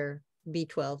clear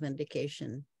B12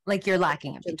 indication. Like you're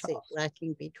lacking in B12.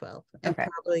 Lacking B12. And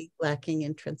probably lacking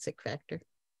intrinsic factor.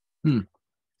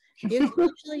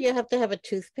 Usually you have to have a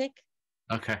toothpick.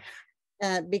 Okay.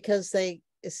 Because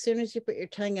as soon as you put your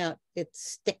tongue out, it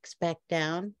sticks back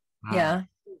down. Yeah.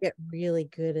 You get really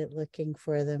good at looking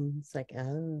for them. It's like,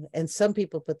 oh. And some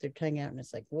people put their tongue out and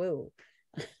it's like, whoa,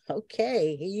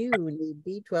 okay, you need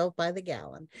B12 by the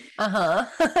gallon.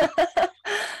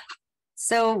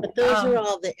 So but those are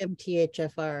all the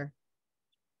MTHFR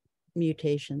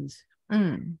mutations.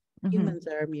 Humans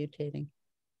are mutating.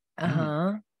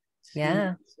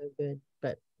 Yeah. So good,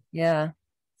 but yeah.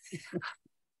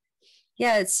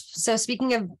 Yeah, so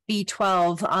speaking of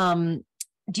B12,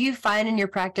 do you find in your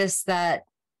practice that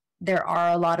there are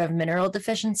a lot of mineral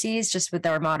deficiencies just with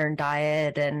our modern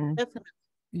diet? And definitely.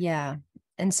 Yeah.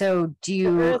 And so do The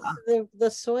you, earth,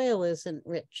 the soil isn't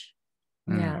rich.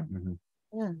 yeah. Mm-hmm.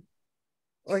 Yeah.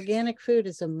 Organic food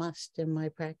is a must in my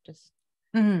practice.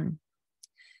 Mhm.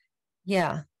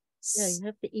 Yeah. Yeah, you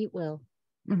have to eat well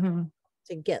Mm-hmm.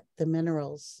 to get the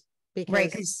minerals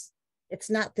Right. because it's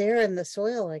not there in the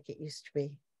soil like it used to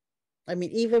be. I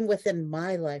mean, even within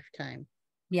my lifetime,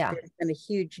 Yeah. there's been a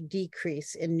huge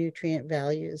decrease in nutrient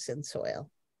values in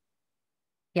soil.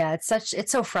 Yeah.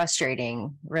 It's so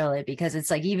frustrating, really, because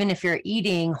it's like, even if you're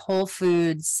eating whole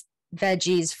foods,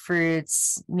 veggies,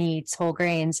 fruits, meats, whole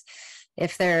grains,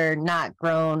 if they're not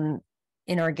grown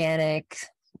in organic,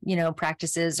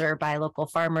 practices or by local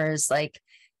farmers, like,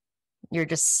 you're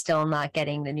just still not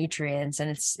getting the nutrients, and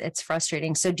it's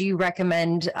frustrating. So do you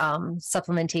recommend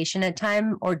supplementation at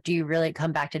time, or do you really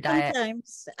come back to diet?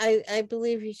 Sometimes I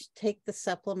believe you should take the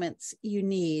supplements you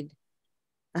need.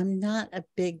 I'm not a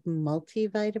big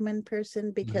multivitamin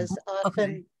person because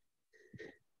often,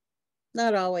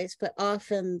 not always, but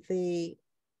often the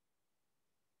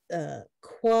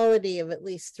quality of at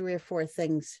least 3 or 4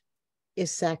 things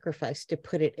is sacrificed to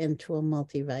put it into a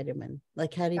multivitamin.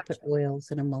 Like, how do you put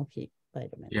oils in a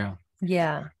multivitamin? Yeah.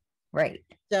 Yeah. Right.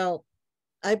 So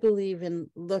I believe in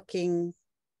looking,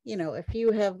 if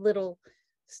you have little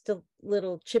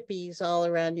chippies all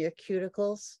around your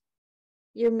cuticles,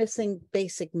 you're missing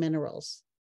basic minerals.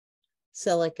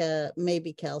 So like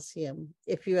maybe calcium.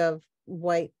 If you have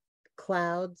white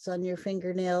clouds on your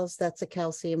fingernails, that's a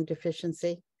calcium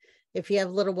deficiency. If you have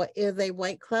are they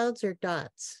white clouds or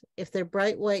dots? If they're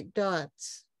bright white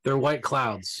dots. They're white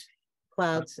clouds.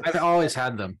 Clouds. I've always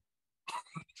had them.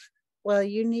 Well,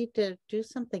 you need to do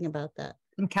something about that.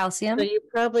 And calcium? So you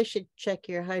probably should check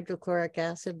your hydrochloric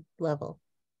acid level.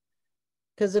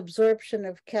 Because absorption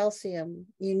of calcium,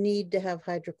 you need to have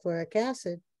hydrochloric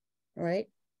acid, right?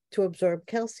 To absorb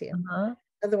calcium.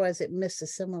 Otherwise, it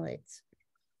misassimilates.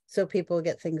 So people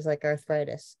get things like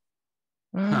arthritis.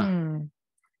 Well,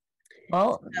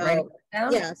 right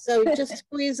down. Yeah, so just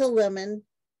squeeze a lemon,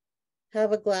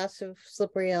 have a glass of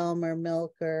slippery elm or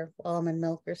milk or almond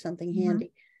milk or something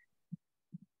handy,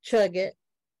 chug it,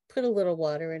 put a little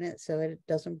water in it so it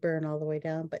doesn't burn all the way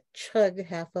down, but chug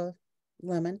half a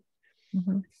lemon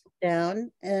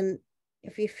down. And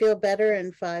if you feel better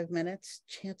in 5 minutes,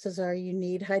 chances are you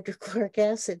need hydrochloric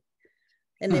acid.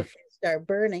 And if you start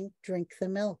burning, drink the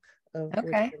milk of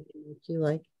whichever milk you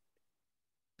like.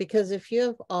 Because if you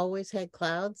have always had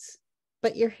clouds,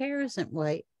 but your hair isn't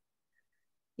white,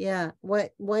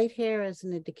 white hair is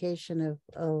an indication of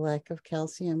a lack of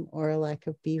calcium or a lack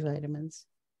of B vitamins.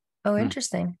 Oh,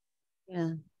 interesting.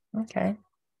 Yeah. Okay.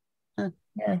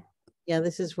 Yeah,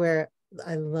 this is where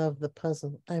I love the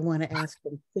puzzle. I want to ask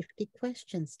them 50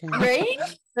 questions now. Right?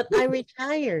 But I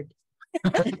retired.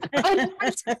 I'm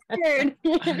scared.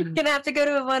 You're gonna have to go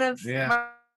to one of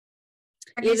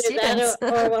Either that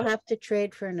or we'll have to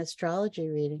trade for an astrology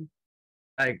reading.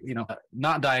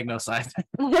 Not diagnosed.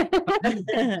 It'd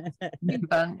be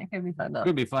fun. It could be fun though.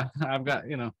 Could be fun. I've got,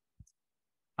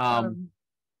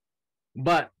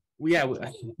 but yeah.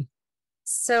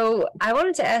 So I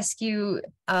wanted to ask you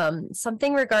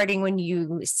something regarding when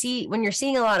you're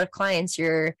seeing a lot of clients,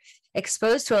 you're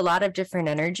exposed to a lot of different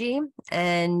energy,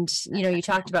 and you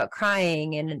talked about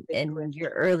crying in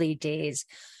your early days.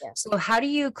 So how do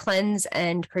you cleanse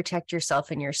and protect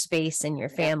yourself and your space and your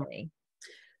family?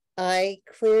 I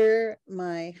clear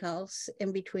my house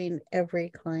in between every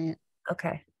client.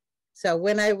 Okay. So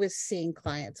when I was seeing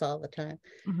clients all the time,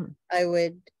 I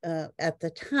would, at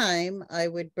the time, I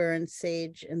would burn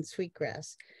sage and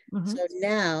sweetgrass. So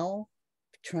now,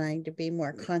 trying to be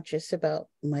more conscious about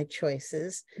my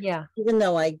choices. Yeah. Even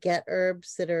though I get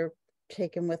herbs that are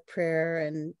taken with prayer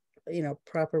and,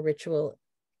 proper ritual,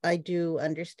 I do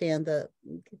understand the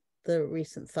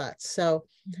recent thoughts. So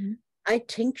I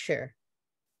tincture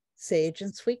sage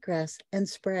and sweetgrass and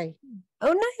spray.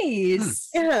 Oh, nice.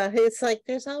 Yeah, it's like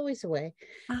there's always a way.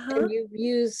 And you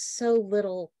use so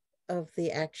little of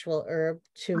the actual herb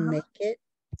to make it,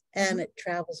 and it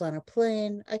travels on a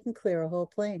plane. I can clear a whole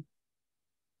plane.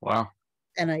 Wow.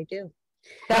 And I do.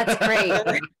 That's great.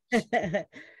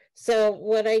 So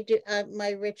what I do, my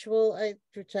ritual,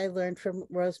 which I learned from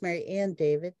Rosemary and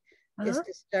David, is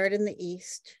to start in the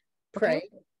east, pray,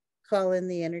 call in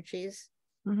the energies,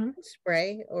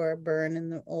 spray or burn in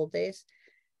the old days,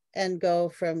 and go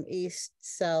from east,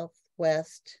 south,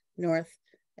 west, north.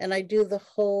 And I do the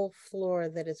whole floor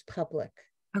that is public.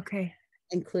 Okay.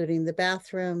 Including the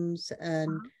bathrooms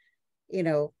and,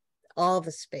 all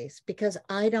the space, because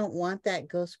I don't want that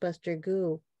Ghostbuster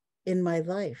goo in my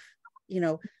life.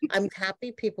 I'm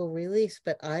happy people release,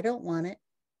 but I don't want it.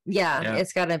 Yeah.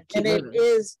 It's got to keep moving.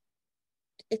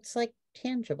 It's like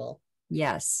tangible.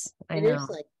 Yes, I It know. is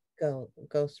like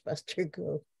Ghostbuster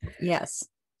Go. Yes.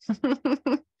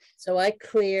 So I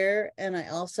clear, and I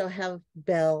also have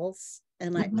bells,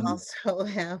 and I Mhm. also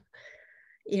have,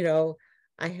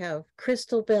 I have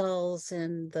crystal bells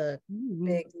and the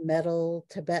big metal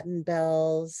Tibetan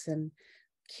bells and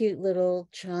cute little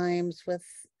chimes with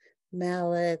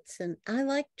mallets. And I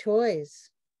like toys.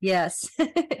 Yes.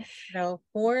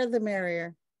 More the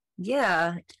merrier.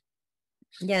 Yeah.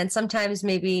 Yeah. And sometimes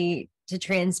maybe to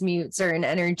transmute certain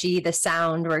energy, the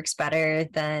sound works better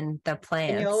than the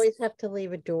plants. And you always have to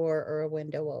leave a door or a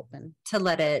window open to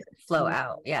let it flow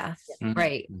out. Yeah. Mhm.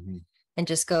 Right. Mhm. And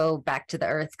just go back to the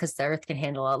earth, because the earth can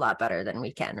handle a lot better than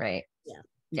we can. Right. Yeah.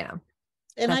 Yeah.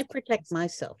 And I protect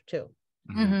myself too.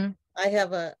 Mhm. I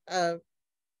have a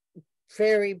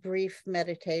very brief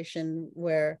meditation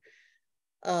where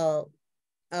I'll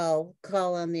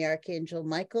call on the Archangel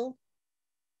Michael,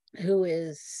 who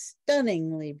is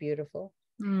stunningly beautiful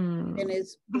in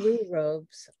his blue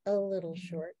robes, a little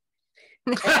short.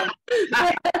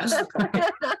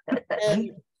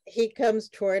 And he comes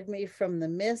toward me from the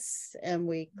mist, and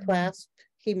we clasp.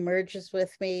 He merges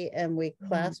with me, and we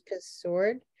clasp his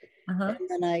sword. And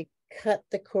then I cut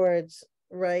the cords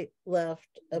right,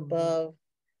 left, above,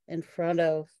 in front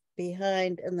of,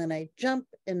 behind, and then I jump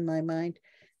in my mind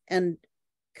and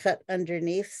cut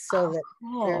underneath so that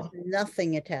there's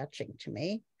nothing attaching to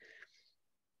me.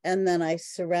 And then I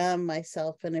surround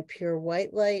myself in a pure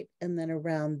white light, and then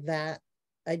around that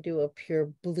I do a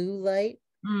pure blue light,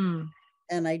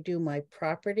 and I do my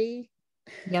property.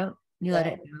 Yeah, you let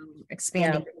it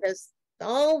expand. Yeah, because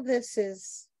all this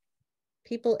is,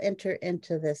 people enter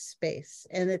into this space,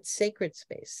 and it's sacred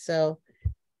space, so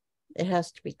it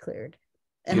has to be cleared,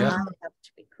 and I have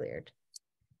to be cleared.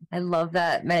 I love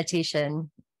that meditation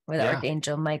with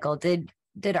Archangel Michael. Did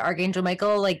Archangel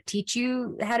Michael teach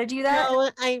you how to do that?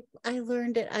 No, I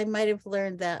learned it. I might have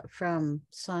learned that from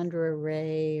Sandra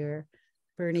Ray or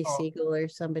Bernie Siegel or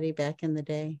somebody back in the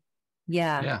day.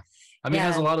 Yeah. I mean, it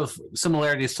has a lot of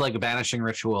similarities to like a banishing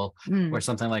ritual or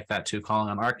something like that too, calling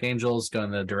on archangels,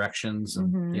 going the directions.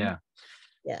 And yeah.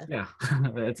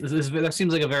 That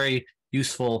seems like a very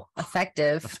useful,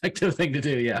 effective thing to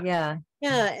do. Yeah.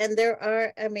 And there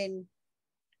are, I mean,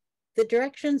 the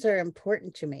directions are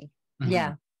important to me.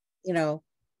 Yeah.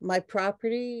 My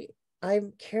property,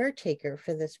 I'm caretaker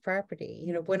for this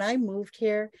property. When I moved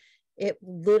here, it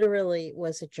literally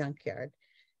was a junkyard.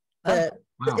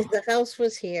 The house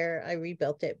was here. I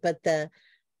rebuilt it, but the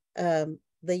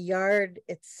yard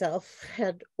itself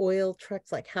had oil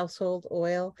trucks, like household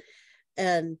oil,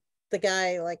 and the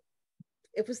guy,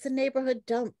 it was the neighborhood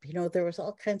dump. There was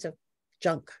all kinds of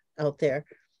junk out there.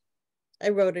 I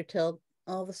wrote it till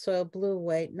all the soil blew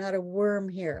away, not a worm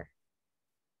here.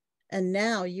 And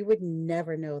now you would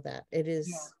never know that. It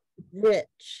is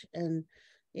rich. And,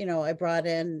 I brought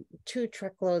in 2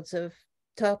 truckloads of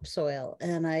topsoil,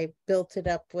 and I built it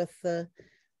up with the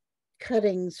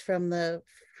cuttings from the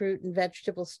fruit and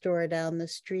vegetable store down the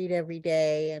street every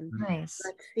day, and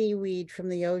seaweed from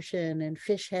the ocean and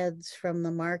fish heads from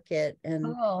the market, and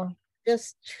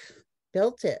just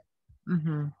built it.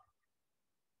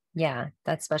 Yeah,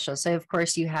 that's special. So of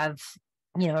course you have,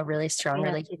 a really strong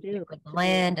relationship with the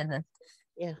land and the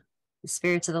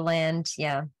spirits of the land.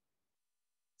 Yeah.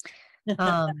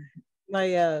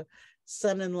 My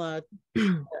son-in-law,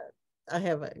 I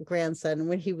have a grandson,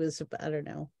 when he was, I don't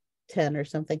know, 10 or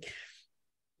something,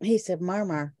 he said,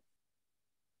 Marmar,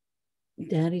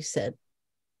 Daddy said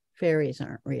fairies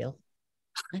aren't real.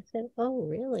 I said, oh,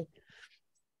 really?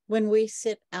 When we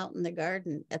sit out in the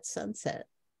garden at sunset,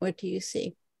 what do you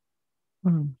see?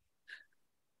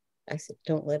 I said,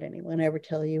 don't let anyone ever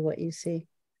tell you what you see.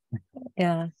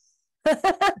 Yeah.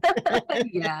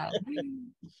 Yeah,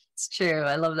 it's true.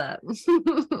 I love that.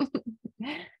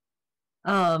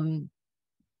 I'm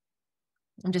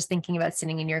just thinking about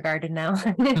sitting in your garden now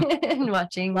and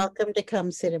watching. Welcome to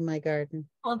come sit in my garden.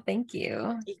 Oh, thank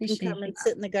you. You can come and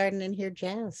sit in the garden and hear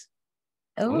jazz.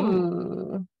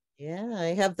 Oh, yeah.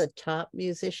 I have the top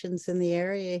musicians in the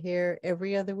area here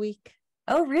every other week.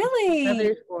 Oh,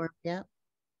 really? Yeah.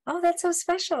 Oh, that's so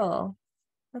special.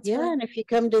 That's fun. And if you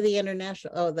come to the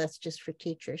international, that's just for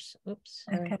teachers. Oops.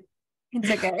 Okay.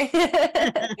 It's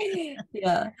okay.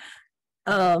 Yeah.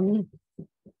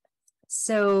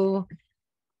 So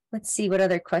let's see what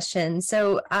other questions.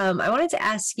 So I wanted to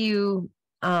ask you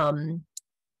a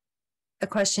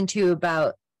question too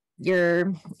about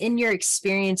in your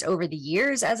experience over the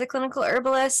years as a clinical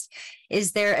herbalist.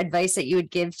 Is there advice that you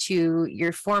would give to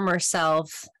your former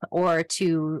self or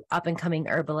to up and coming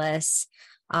herbalists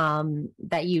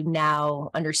that you now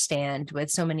understand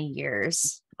with so many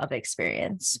years of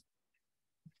experience?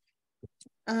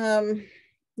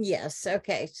 Yes.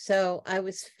 Okay. So I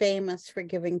was famous for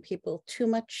giving people too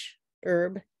much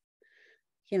herb.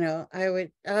 I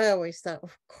always thought,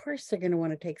 of course, they're going to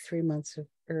want to take 3 months of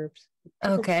herbs.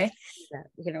 Okay.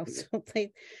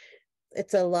 So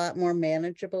it's a lot more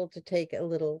manageable to take a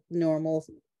little normal,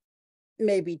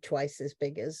 maybe twice as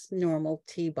big as normal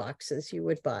tea boxes you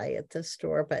would buy at the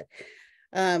store, but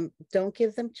don't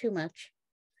give them too much.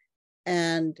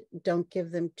 And don't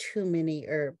give them too many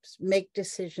herbs. Make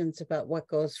decisions about what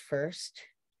goes first.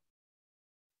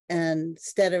 And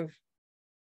instead of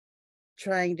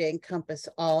trying to encompass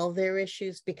all their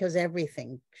issues, because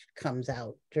everything comes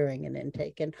out during an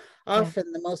intake. And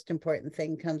often the most important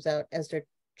thing comes out as they're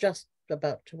just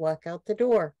about to walk out the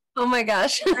door. Oh my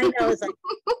gosh. I know. It's like,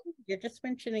 you're just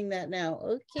mentioning that now.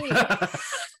 Okay.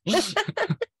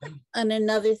 And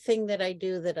another thing that I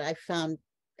do that I found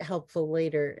helpful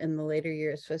later in the later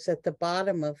years was at the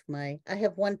bottom of I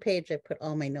have one page I put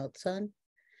all my notes on.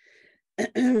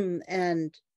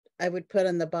 And I would put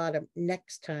on the bottom,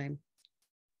 next time.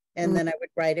 And then I would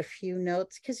write a few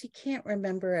notes because you can't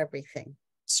remember everything.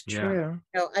 It's true.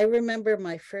 I remember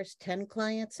my first 10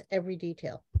 clients, every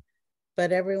detail,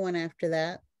 but everyone after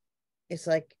that, it's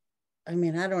like, I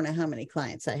don't know how many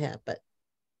clients I have, but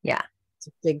yeah, it's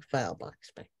a big file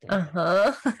box back there.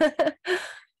 Uh-huh.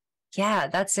 Yeah,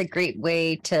 that's a great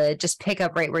way to just pick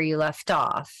up right where you left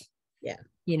off. Yeah.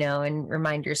 And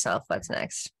remind yourself what's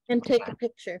next. And take a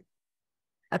picture.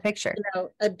 A picture.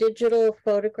 A digital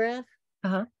photograph.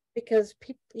 Uh-huh. Because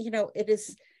people,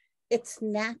 it's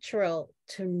natural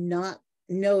to not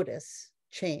notice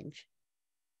change.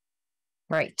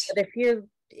 Right. But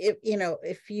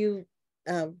if you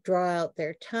draw out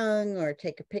their tongue or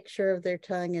take a picture of their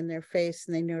tongue and their face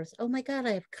and they notice, oh my God,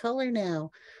 I have color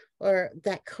now, or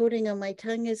that coating on my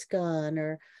tongue is gone,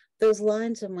 or those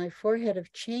lines on my forehead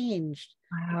have changed.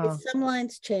 Wow. Some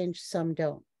lines change, some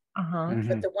don't. Uh-huh.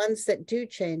 But the ones that do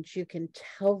change, you can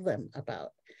tell them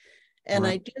about. And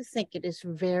I do think it is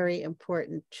very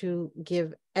important to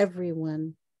give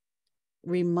everyone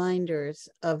reminders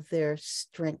of their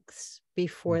strengths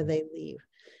before they leave.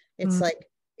 It's like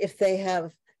if they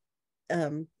have,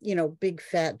 big,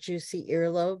 fat, juicy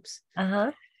earlobes.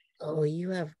 Uh-huh. Oh,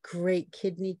 you have great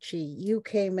kidney chi. You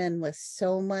came in with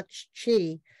so much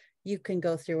chi, you can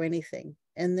go through anything.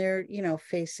 And they're,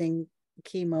 facing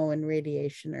chemo and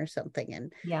radiation or something.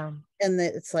 And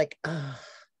it's like, oh,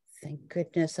 thank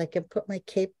goodness I can put my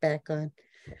cape back on.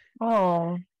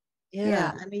 Oh,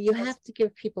 yeah. You have to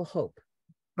give people hope.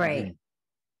 Right.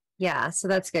 Yeah. So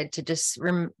that's good to just,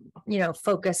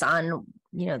 focus on,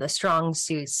 the strong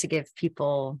suits to give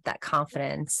people that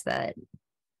confidence that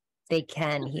they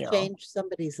can heal. Change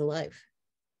somebody's life.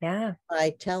 Yeah.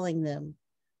 By telling them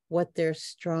what their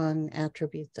strong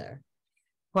attributes are.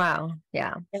 Wow.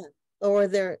 Yeah. Yeah. Or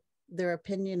their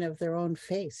opinion of their own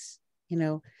face,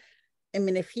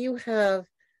 if you have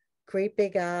great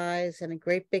big eyes and a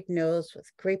great big nose with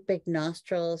great big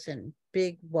nostrils and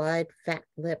big, wide, fat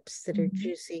lips that are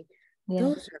juicy,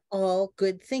 those are all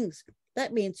good things.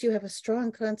 That means you have a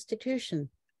strong constitution,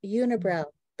 unibrow,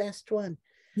 best one.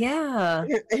 Yeah.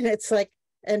 And it's like,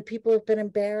 and people have been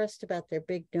embarrassed about their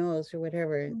big nose or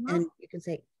whatever. And you can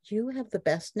say, you have the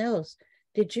best nose.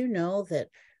 Did you know that,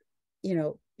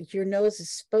 your nose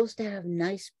is supposed to have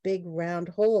nice big round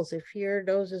holes? If your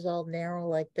nose is all narrow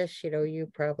like this, you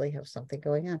probably have something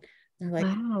going on. They're like,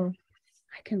 wow,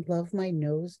 I can love my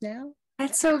nose now.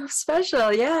 That's so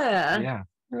special. Yeah. Yeah.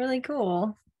 Really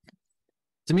cool.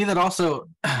 To me, that also,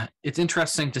 it's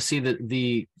interesting to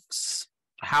see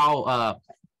how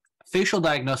facial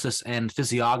diagnosis and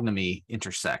physiognomy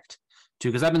intersect too,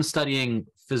 because I've been studying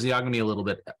physiognomy a little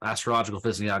bit, astrological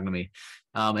physiognomy.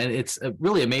 And it's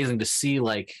really amazing to see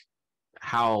like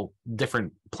how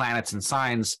different planets and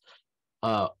signs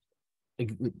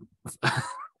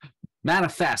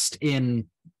manifest in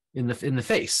the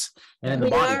face and in the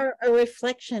body. We are a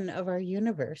reflection of our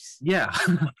universe. Yeah.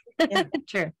 Yeah.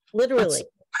 True. Literally.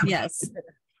 Yes.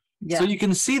 Yeah. So you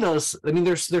can see those. I mean,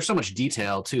 there's so much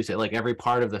detail too, to like every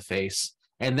part of the face,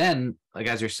 and then like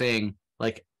as you're saying,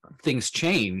 like things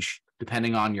change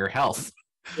depending on your health.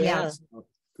 Yeah. So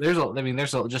there's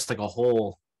just like a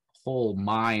whole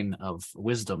mine of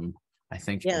wisdom, I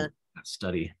think, in that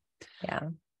study. Yeah.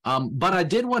 But I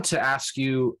did want to ask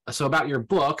you about your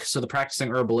book. So The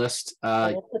Practicing Herbalist.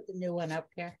 We'll put the new one up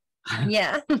here.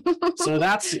 Yeah. So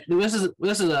this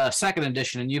is a second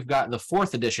edition, and you've got the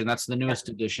fourth edition. That's the newest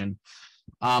edition.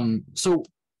 So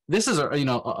this is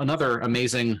another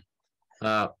amazing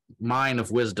mine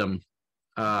of wisdom.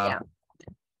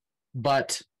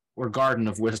 But or Garden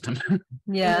of Wisdom.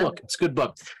 Yeah. Look, it's a good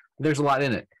book. There's a lot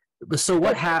in it. So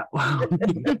what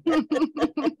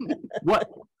what?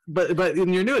 But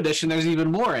in your new edition, there's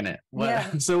even more in it.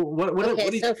 Yeah. So what?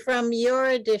 Okay, so from your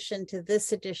edition to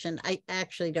this edition, I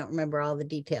actually don't remember all the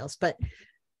details, but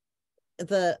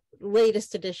the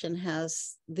latest edition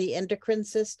has the endocrine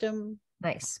system.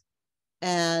 Nice.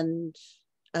 And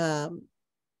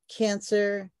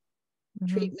cancer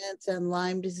Mm-hmm. treatments and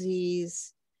Lyme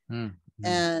disease, Mm-hmm.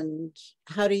 and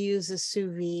how to use a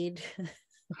sous vide.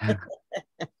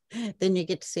 Then you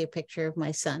get to see a picture of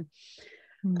my son.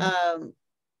 Mm-hmm.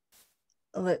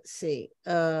 Let's see,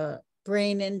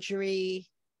 brain injury.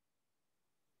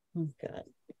 Oh God,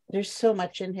 there's so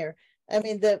much in here. I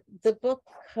mean, the book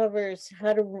covers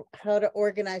how to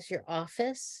organize your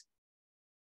office.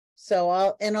 So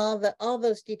all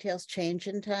those details change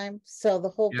in time. So the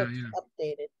whole book's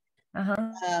updated.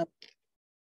 Uh-huh.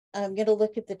 I'm going to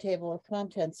look at the table of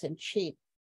contents and cheat.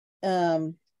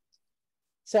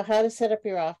 So how to set up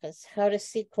your office, how to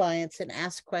see clients and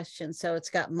ask questions. So it's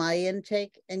got my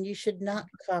intake, and you should not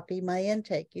copy my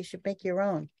intake. You should make your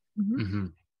own. Mm-hmm.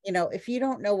 You know, if you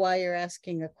don't know why you're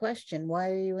asking a question, why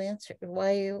are you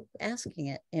asking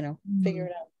it? You know, figure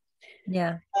it out.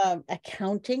 Yeah.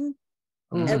 Accounting.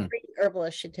 Mm-hmm. Every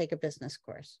herbalist should take a business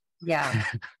course. Yeah.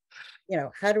 You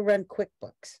know, how to run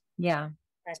QuickBooks. Yeah.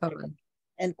 Totally.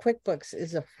 And QuickBooks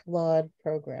is a flawed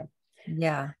program.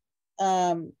 Yeah.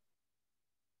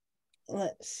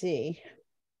 Let's see.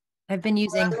 I've been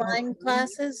using online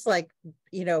classes, like,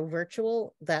 you know,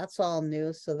 virtual. That's all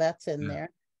new, so that's in there.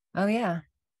 Oh yeah.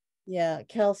 Yeah,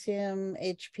 calcium,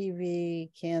 HPV,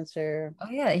 cancer. Oh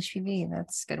yeah, HPV.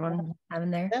 That's a good one to have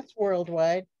in there. That's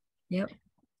worldwide. Yep.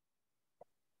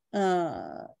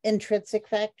 Intrinsic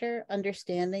factor,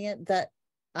 understanding it.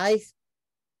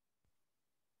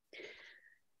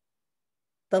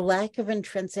 The lack of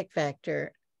intrinsic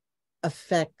factor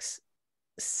affects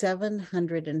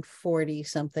 740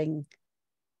 something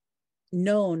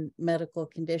known medical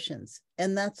conditions,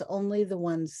 and that's only the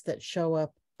ones that show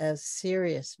up as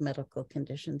serious medical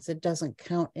conditions. It doesn't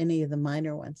count any of the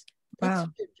minor ones. Wow.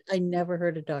 I never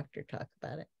heard a doctor talk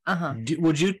about it. Uh-huh.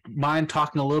 Would you mind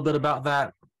talking a little bit about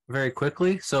that very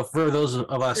quickly? So for those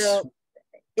of us, so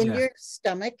in your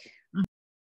stomach,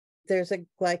 there's a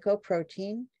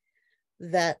glycoprotein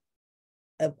that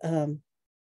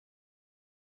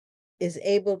is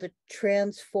able to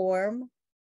transform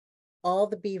all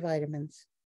the B vitamins.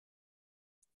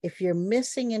 If you're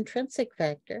missing intrinsic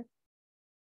factor,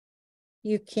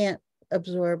 you can't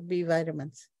absorb B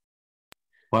vitamins.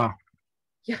 Wow.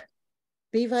 Yeah.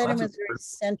 B vitamins are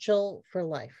essential for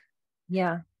life.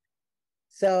 Yeah.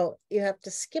 So you have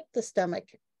to skip the stomach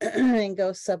and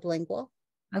go sublingual.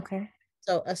 Okay.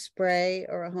 So a spray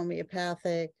or a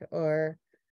homeopathic or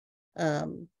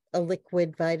a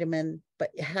liquid vitamin, but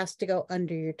it has to go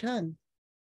under your tongue.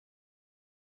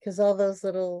 Because all those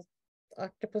little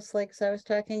octopus legs I was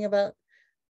talking about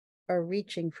are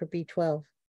reaching for B12.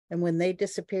 And when they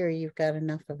disappear, you've got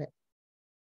enough of it.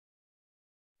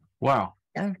 Wow.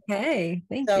 Okay.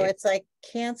 Thank you. So it's like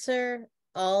cancer,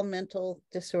 all mental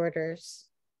disorders,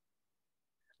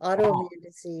 autoimmune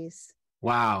disease.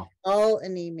 Wow. All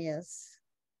anemias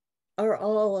are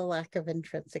all a lack of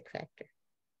intrinsic factor.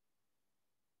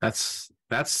 That's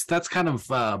kind of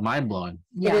mind-blowing.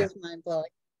 Yeah. It is mind-blowing.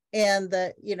 And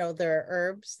there are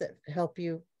herbs that help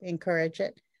you encourage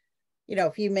it. You know,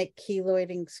 if you make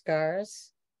keloiding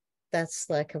scars, that's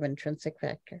lack of intrinsic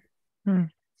factor.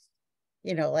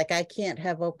 You know, like I can't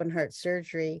have open heart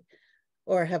surgery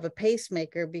or have a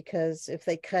pacemaker because if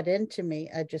they cut into me,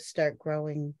 I just start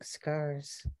growing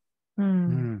scars.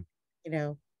 You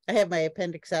know, I had my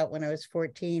appendix out when I was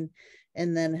 14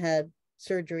 and then had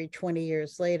surgery 20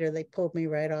 years later. They pulled me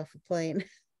right off a plane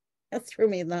and threw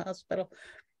me in the hospital.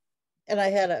 And I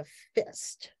had a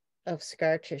fist of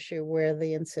scar tissue where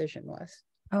the incision was.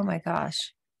 Oh my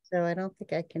gosh. So I don't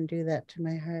think I can do that to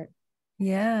my heart.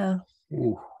 Yeah.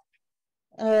 Ooh.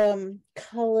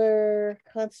 Color,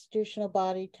 constitutional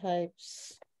body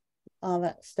types, all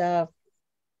that stuff.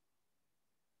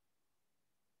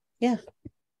 Yeah.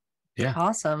 Yeah.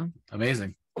 Awesome.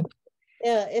 Amazing.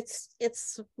 Yeah,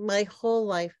 it's my whole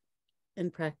life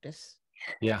in practice.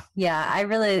 Yeah. Yeah,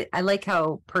 I like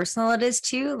how personal it is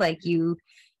too. Like you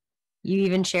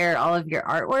even share all of your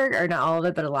artwork, or not all of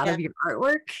it, but a lot of your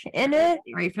artwork in it,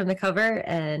 right from the cover.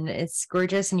 And it's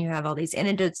gorgeous. And you have all these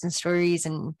anecdotes and stories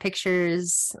and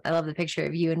pictures. I love the picture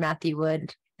of you and Matthew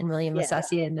Wood and William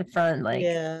Massacia in the front. Like,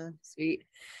 sweet.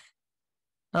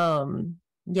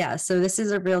 Yeah, so this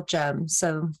is a real gem.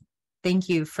 So thank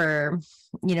you for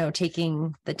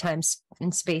taking the time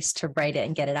and space to write it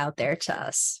and get it out there to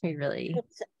us. We really,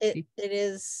 it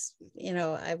is,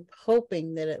 I'm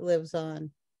hoping that it lives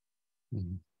on.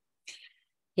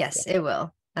 Yes, it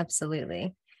will.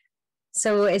 Absolutely.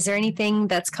 So is there anything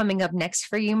that's coming up next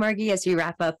for you, Margie, as we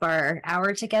wrap up our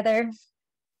hour together?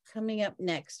 Coming up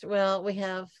next, well, we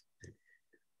have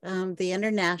the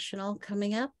International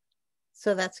coming up.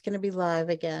 So that's going to be live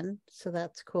again. So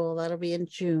that's cool. That'll be in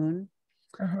June.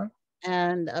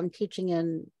 And I'm teaching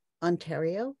in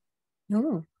Ontario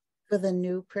with a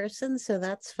new person. So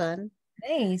that's fun.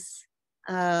 Nice.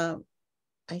 I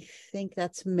think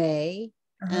that's May.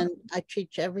 And I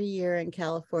teach every year in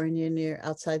California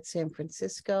outside San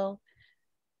Francisco.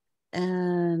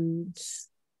 And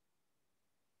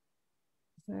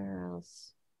where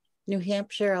else? New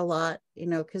Hampshire a lot,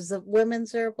 because the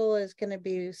women's herbal is going to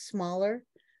be smaller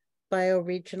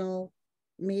bioregional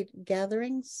meet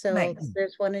gatherings. So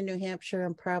there's one in New Hampshire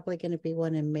and probably going to be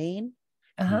one in Maine.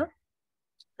 And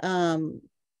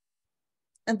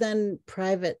then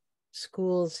private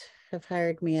schools have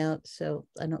hired me out, so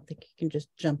I don't think you can just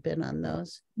jump in on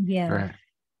those. Yeah.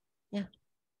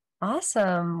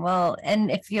 Awesome. Well,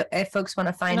 and if folks want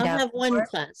to find out, I have one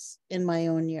class in my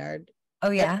own yard.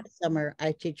 Every summer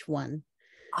I teach one.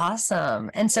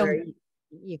 Awesome. And so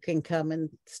you can come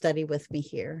and study with me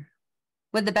here.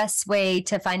 Would the best way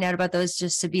to find out about those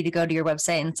just to go to your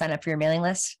website and sign up for your mailing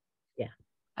list? Yeah.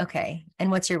 Okay.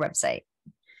 And what's your website?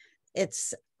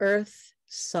 It's Earth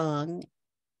Song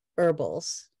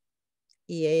Herbals,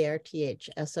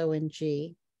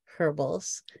 EARTHSONG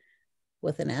Herbals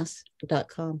with an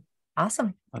S.com.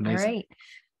 Awesome. Amazing. All right.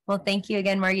 Well, thank you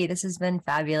again, Margie. This has been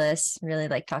fabulous. Really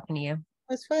like talking to you. It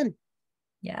was fun.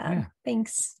 Yeah.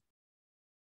 Thanks.